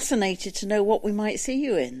fascinated to know what we might see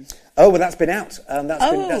you in. Oh, well, that's been out.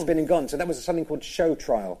 That's been and gone. So that was something called Show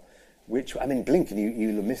Trial, which, blink and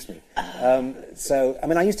you'll have missed me.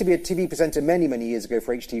 I used to be a TV presenter many, many years ago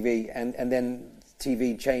for HTV, and then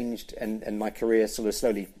TV changed, and my career sort of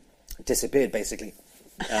slowly disappeared, basically.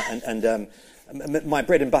 My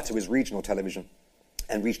bread and butter was regional television,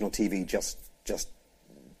 and regional TV just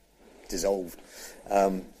dissolved,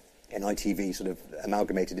 and ITV sort of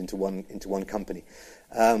amalgamated into one company.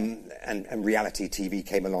 And reality TV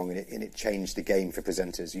came along, and it changed the game for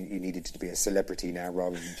presenters. You needed to be a celebrity now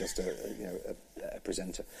rather than just a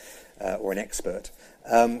presenter or an expert.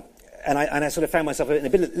 And I sort of found myself a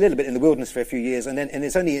little bit in the wilderness for a few years, and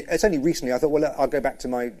it's only recently I thought, well, I'll go back to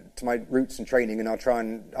my roots and training, and I'll try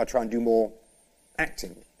and do more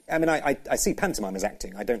acting. I see pantomime as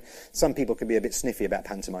acting. Some people can be a bit sniffy about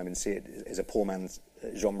pantomime and see it as a poor man's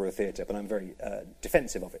genre of theatre, but I'm very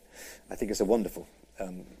defensive of it. I think it's a wonderful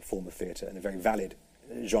form of theatre and a very valid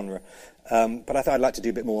genre. But I thought I'd like to do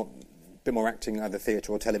a bit more acting, either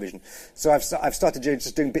theatre or television. So I've started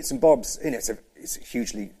just doing bits and bobs. It's a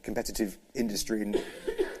hugely competitive industry, and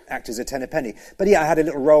actors are 10 a penny. But yeah, I had a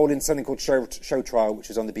little role in something called Show Trial, which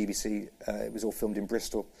was on the BBC. It was all filmed in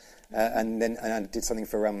Bristol. And I did something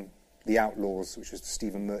for The Outlaws, which was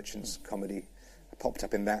Stephen Merchant's comedy. I popped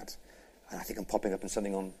up in that. And I think I'm popping up in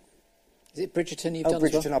something on... Is it Bridgerton you've done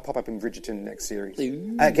Bridgerton, as well? I'll pop up in Bridgerton next series.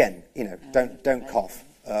 Ooh. Again, don't cough.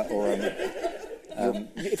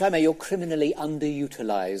 If I may, you're criminally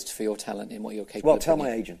underutilised for your talent in what you're capable of. Well, tell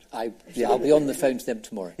bringing. my agent. I'll be on the phone to them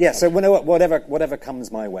tomorrow. Yeah, so whatever comes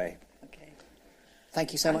my way. Okay.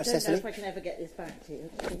 Thank you so much, Cecily. I don't know if I can ever get this back to you.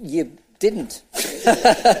 You didn't.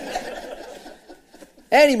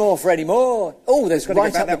 Any more for any more? Oh, there's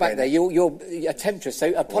right up the back there. You're a temptress,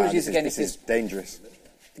 so apologies again. This is dangerous.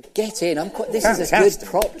 Get in. This is a good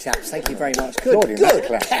prop, chaps. Thank you very much. Good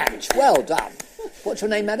catch. Well done. What's your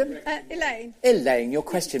name, madam? Elaine. Elaine, your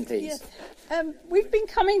question, please. Yes. We've been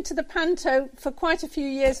coming to the Panto for quite a few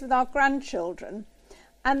years with our grandchildren,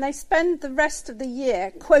 and they spend the rest of the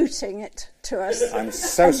year quoting it to us. I'm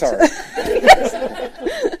so sorry.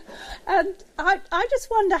 And I just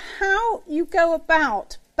wonder how you go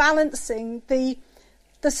about balancing the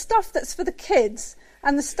stuff that's for the kids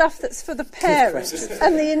and the stuff that's for the parents,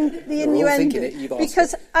 and the innuendo.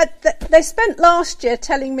 Because they spent last year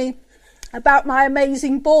telling me about my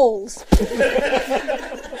amazing balls.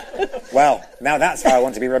 Well, now that's how I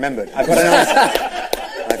want to be remembered. I've got an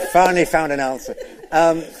answer. I've finally found an answer.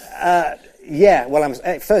 Yeah, well,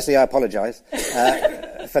 firstly, I apologise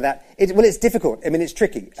for that. It's difficult. I mean, it's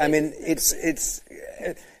tricky. I mean,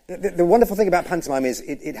 the wonderful thing about pantomime is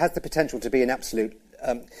it has the potential to be an absolute...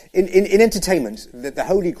 in entertainment, the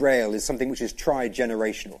holy grail is something which is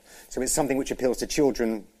tri-generational. So it's something which appeals to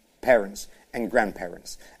children, parents, and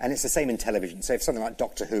grandparents. And it's the same in television. So if something like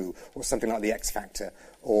Doctor Who, or something like The X Factor,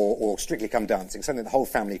 or Strictly Come Dancing, something the whole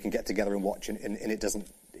family can get together and watch, and it doesn't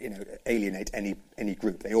alienate any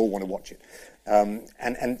group. They all want to watch it.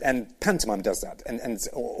 And pantomime does that,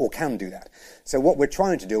 or can do that. So what we're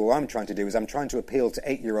trying to do, or I'm trying to do, is I'm trying to appeal to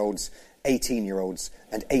 8-year-olds, 18-year-olds,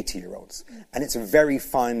 and 80-year-olds. And it's a very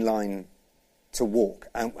fine line to walk,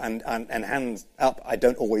 and hands up, I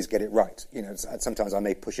don't always get it right. Sometimes I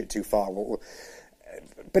may push it too far,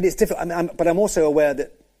 but it's difficult. But I'm also aware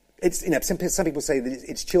that it's, some people say that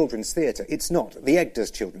it's children's theatre. It's not. The Egg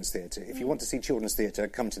does children's theatre. If you want to see children's theatre,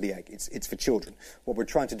 come to the Egg. It's for children. What we're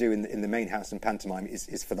trying to do in the main house in pantomime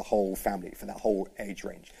is for the whole family, for that whole age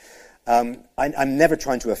range. I'm never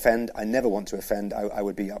trying to offend. I never want to offend. I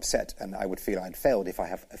would be upset, and I would feel I'd failed if I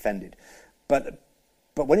have offended.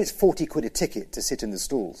 But when it's 40 quid a ticket to sit in the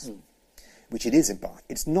stalls, which it is in Bath,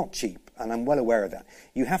 it's not cheap, and I'm well aware of that.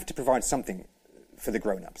 You have to provide something for the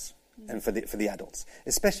grown-ups and for the adults,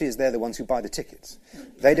 especially as they're the ones who buy the tickets.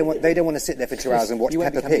 They don't want to sit there for 2 hours and watch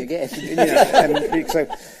Peppa Pig.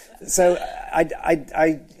 So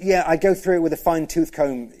I go through it with a fine-tooth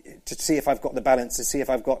comb to see if I've got the balance, to see if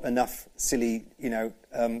I've got enough silly,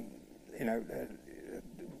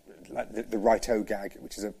 like the righto gag,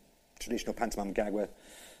 which is a traditional pantomime gag where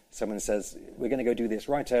someone says, we're going to go do this,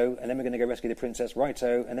 righto, and then we're going to go rescue the princess,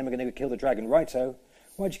 righto, and then we're going to go kill the dragon, righto.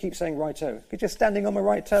 Why do you keep saying righto? You're just standing on my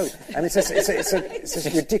right toe. And it's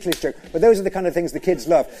a ridiculous joke. But those are the kind of things the kids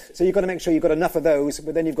love. So you've got to make sure you've got enough of those,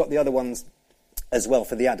 but then you've got the other ones as well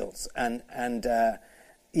for the adults. And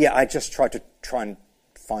I just try and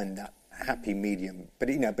find that happy medium. But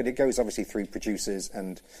it goes obviously through producers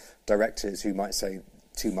and directors who might say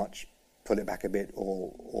too much, pull it back a bit,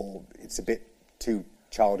 or it's a bit too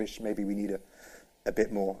childish. Maybe we need a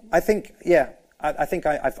bit more. I think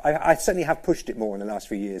I certainly have pushed it more in the last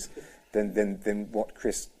few years than what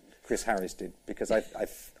Chris Harris did, because I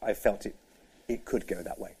felt it could go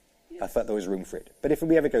that way. Yeah. I felt there was room for it. But if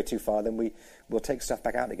we ever go too far, then we'll take stuff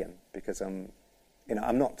back out again, because I'm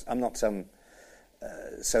not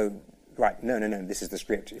so right. No. This is the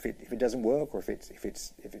script. If it doesn't work, or if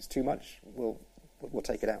it's too much, we'll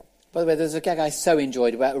take it out. By the way, there's a gag I so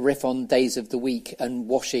enjoyed about a riff on days of the week and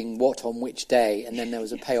washing what on which day, and then there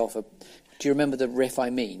was a payoff. Do you remember the riff I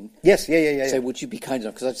mean? Yes, yeah. So would you be kind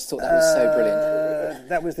enough? Because I just thought that was so brilliant.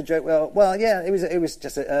 That was the joke. Well, yeah. It was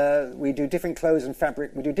just we do different clothes and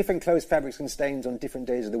fabric. We do different clothes, fabrics, and stains on different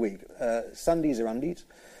days of the week. Sundays are undies,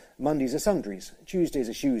 Mondays are sundries, Tuesdays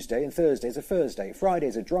are shoes day, and Thursdays are furs day.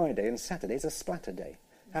 Fridays are dry day, and Saturdays are splatter day.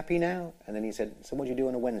 Happy now? And then he said, so what do you do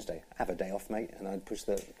on a Wednesday? Have a day off, mate. And I'd push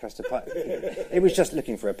the custard pie. It was just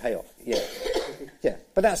looking for a payoff. Yeah.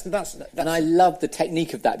 But that's. And I love the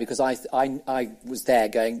technique of that, because I was there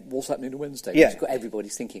going, what's happening on Wednesday? Yeah. It's got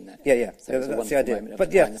everybody's thinking that. Yeah. So that's the idea.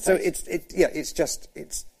 But yeah, so it's just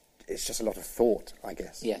a lot of thought, I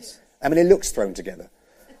guess. Yes. I mean, it looks thrown together.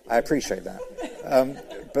 I appreciate that.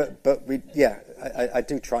 I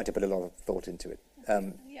do try to put a lot of thought into it.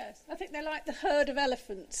 Yes, I think they like the herd of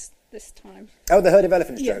elephants this time. Oh, the herd of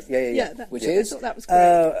elephants joke. Yeah. I thought that was great.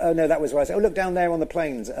 Oh, no, that was what I said. Oh, look down there on the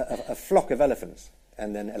plains, a flock of elephants.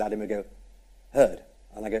 And then Aladdin would go, herd.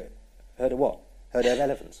 And I go, herd of what? Herd of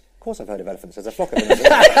elephants. Of course I've heard of elephants. There's a flock of them.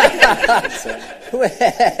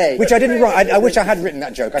 Which I didn't write. I wish I had written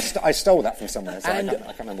that joke. I stole that from somewhere. So I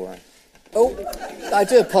can't remember where. Oh, I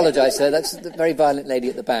do apologise, sir. That's the very violent lady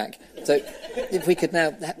at the back. So, if we could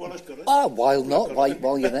now... Well, I've got it.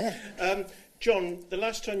 While you're there. John, the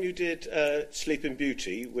last time you did Sleeping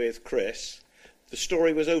Beauty with Chris, the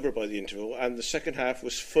story was over by the interval, and the second half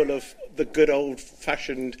was full of the good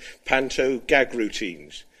old-fashioned panto gag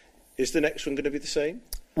routines. Is the next one going to be the same?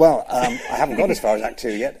 Well, I haven't got as far as Act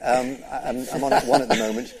 2 yet. I'm on Act 1 at the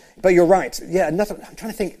moment. But you're right. Yeah, I'm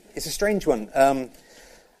trying to think. It's a strange one.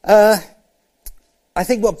 I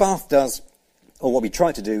think what Bath does, or what we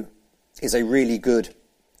try to do, is a really good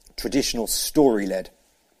traditional story-led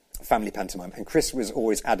family pantomime. And Chris was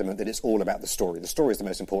always adamant that it's all about the story. The story is the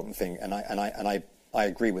most important thing, and I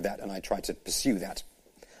agree with that, and I try to pursue that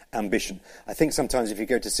ambition. I think sometimes if you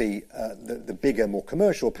go to see the bigger, more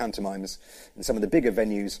commercial pantomimes in some of the bigger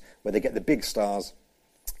venues where they get the big stars,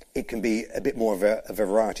 it can be a bit more of a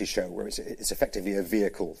variety show where it's effectively a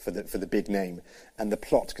vehicle for the big name, and the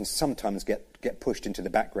plot can sometimes get pushed into the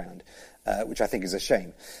background, which I think is a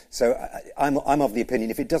shame. So I'm of the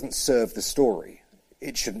opinion if it doesn't serve the story,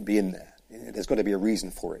 it shouldn't be in there. There's got to be a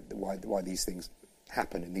reason for it, why these things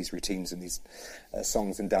happen in these routines and these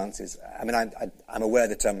songs and dances. I mean, I'm aware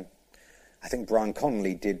that I think Brian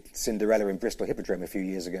Connolly did Cinderella in Bristol Hippodrome a few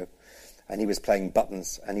years ago, and he was playing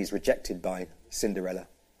Buttons, and he's rejected by Cinderella.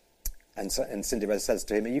 And Cinderella says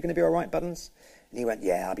to him, "Are you going to be all right, Buttons?" And he went,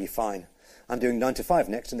 "Yeah, I'll be fine. I'm doing 9 to 5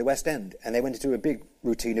 next in the West End." And they went into a big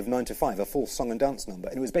routine of 9 to 5, a full song and dance number.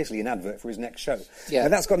 And it was basically an advert for his next show. Yeah.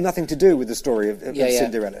 And that's got nothing to do with the story of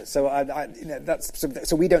Cinderella. So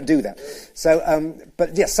so we don't do that. So,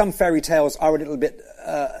 but yes, some fairy tales are a little bit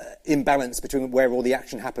imbalanced between where all the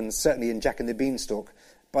action happens, certainly in Jack and the Beanstalk.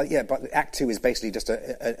 But Act 2 is basically just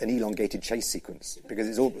an elongated chase sequence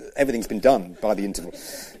because everything's been done by the interval.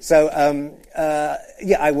 So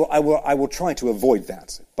I will try to avoid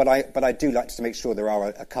that. But I do like to make sure there are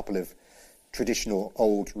a couple of traditional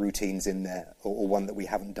old routines in there, or one that we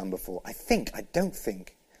haven't done before. I don't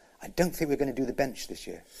think we're going to do the bench this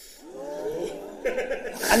year.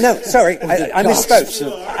 No, sorry, I misspoke.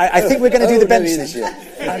 I think we're going to do the bench this year.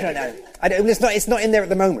 I don't know. It's not in there at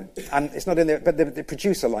the moment. It's not in there, but the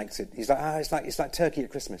producer likes it. He's like, it's like turkey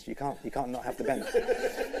at Christmas. You can't not have the bench.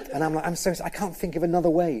 And I'm like, I can't think of another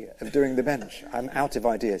way of doing the bench. I'm out of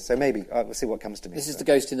ideas. So maybe we'll see what comes to me. This is the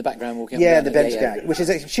ghost in the background walking. Yeah, the bench gag, which is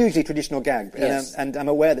a hugely traditional gag. Yes. And I'm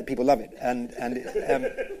aware that people love it.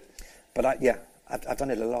 But I've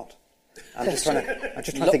done it a lot. I'm just trying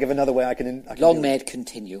to think of another way I can long may it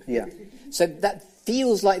continue. Yeah. So that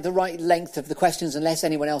feels like the right length of the questions, unless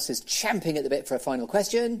anyone else is champing at the bit for a final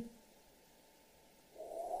question.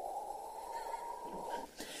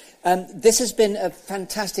 This has been a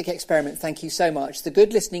fantastic experiment. Thank you so much. The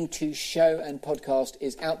Good Listening To show and podcast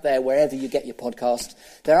is out there wherever you get your podcast.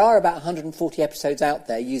 There are about 140 episodes out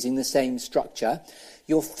there using the same structure.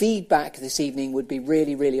 Your feedback this evening would be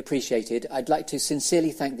really, really appreciated. I'd like to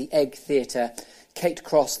sincerely thank the Egg Theatre. Kate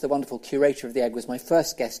Cross, the wonderful curator of the Egg, was my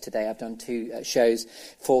first guest today. I've done 2 shows,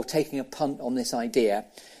 for taking a punt on this idea.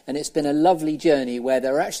 And it's been a lovely journey where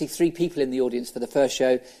there are actually 3 people in the audience for the first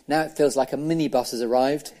show. Now it feels like a minibus has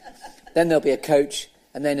arrived. Then there'll be a coach.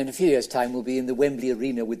 And then in a few years' time, we'll be in the Wembley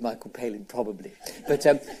Arena with Michael Palin, probably. But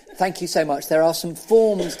thank you so much. There are some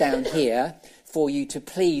forms down here for you to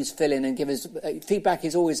please fill in and give us. Feedback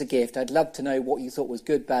is always a gift. I'd love to know what you thought was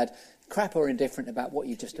good, bad, crap or indifferent about what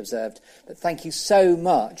you just observed. But thank you so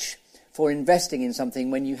much for investing in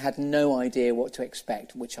something when you had no idea what to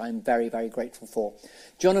expect, which I'm very, very grateful for.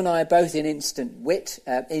 John and I are both in Instant Wit,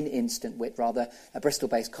 a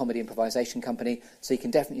Bristol-based comedy improvisation company, so you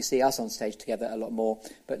can definitely see us on stage together a lot more.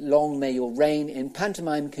 But long may your reign in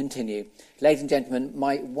pantomime continue. Ladies and gentlemen,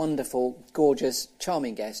 my wonderful, gorgeous,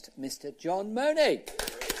 charming guest, Mr. John Monie.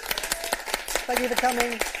 Thank you for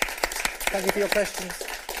coming. Thank you for your questions.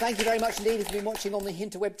 Thank you very much indeed if you've been watching on the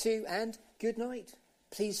Hinterweb too, and good night.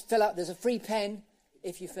 Please fill out, there's a free pen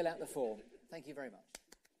if you fill out the form. Thank you very much.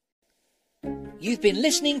 You've been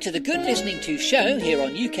listening to the Good Listening To show here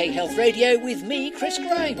on UK Health Radio with me, Chris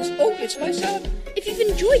Grimes. Oh, it's my son. If you've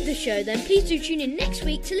enjoyed the show, then please do tune in next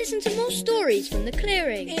week to listen to more stories from the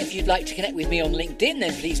clearing. If you'd like to connect with me on LinkedIn,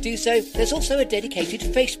 then please do so. There's also a dedicated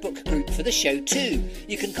Facebook group for the show too.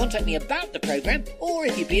 You can contact me about the programme, or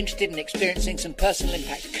if you'd be interested in experiencing some personal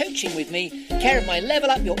impact coaching with me, care of my Level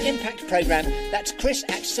Up Your Impact programme, that's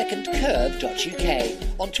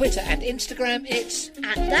chris@secondcurve.uk. On Twitter and Instagram, it's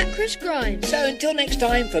 @ThatChrisGrimes. So until next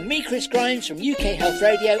time, from me, Chris Grimes, from UK Health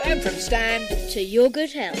Radio, and from Stan, to your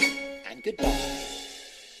good health. And goodbye.